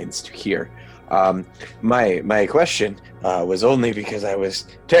Dread Plains to here. My question was only because I was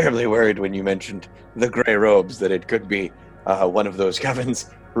terribly worried when you mentioned the Grey Robes that it could be one of those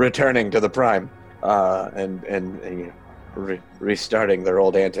covens returning to the Prime and you know, restarting their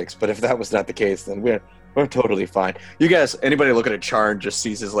old antics. But if that was not the case, then we're totally fine. You guys, anybody looking at Charn just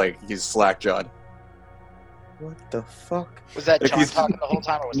sees he's slack-jawed. What the fuck? Was that Like John he's- talking the whole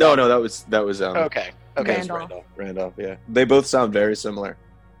time? Or was No, that... that was Okay. Okay. Randolph, yeah. They both sound very similar.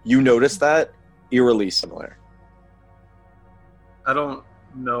 You notice that? Eerily similar. I don't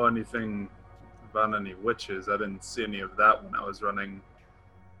know anything about any witches. I didn't see any of that when I was running.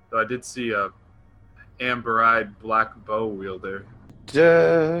 Though I did see a amber-eyed black bow wielder.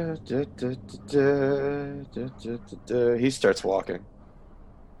 He starts walking.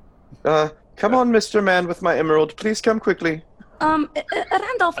 Come on, Mr. Man with my emerald. Please come quickly.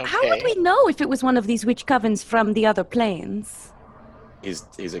 Randolph, how would we know if it was one of these witch covens from the other planes? He's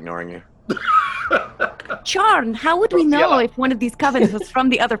ignoring you. Charn, how would we know if one of these covens was from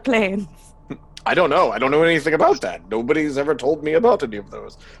the other planes? I don't know. I don't know anything about that. Nobody's ever told me about any of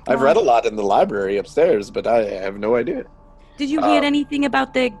those. I've read a lot in the library upstairs, but I have no idea. Did you hear anything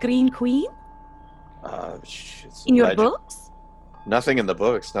about the Green Queen in your books? Nothing in the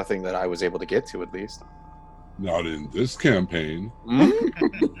books. Nothing that I was able to get to, at least. Not in this campaign.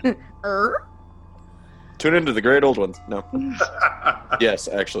 Tune into the great old ones. No. Yes,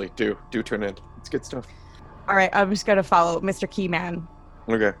 actually, do tune in. It's good stuff. All right, I'm just gonna follow Mr. Keyman.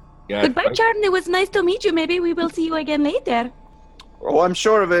 Okay. Yeah, Goodbye, Charn. It was nice to meet you. Maybe we will see you again later. Oh, I'm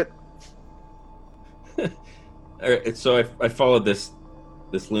sure of it. All right, so I followed this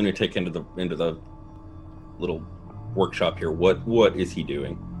lunatic into the little workshop here. What is he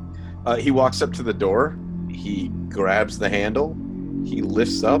doing? He walks up to the door. He grabs the handle. He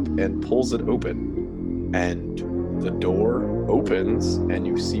lifts up and pulls it open. And the door opens, and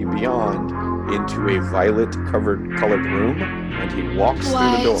you see beyond into a violet-colored room. And he walks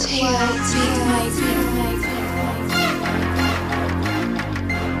through the door.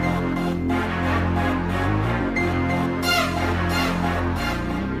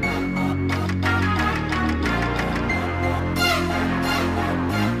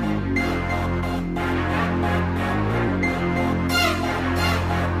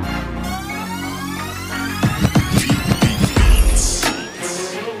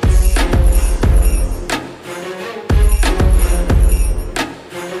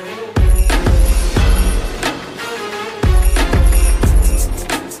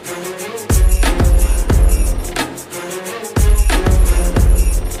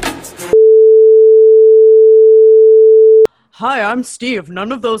 hi, I'm Steve.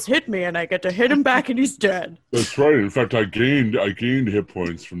 None of those hit me, and I get to hit him back, and he's dead. That's right. In fact, I gained hit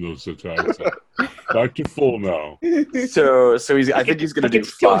points from those attacks. Back to full now. So I think he's going to do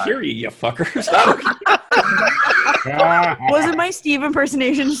 5. Still hear you fuckers. Wasn't my Steve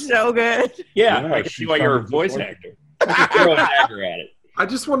impersonation so good? Yeah, Yeah, I can she see why you're a sounded voice just like actor. You can throw a dagger at it. I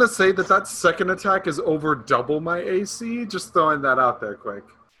just want to say that second attack is over double my AC. Just throwing that out there quick.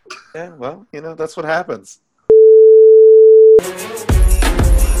 Yeah, well, that's what happens.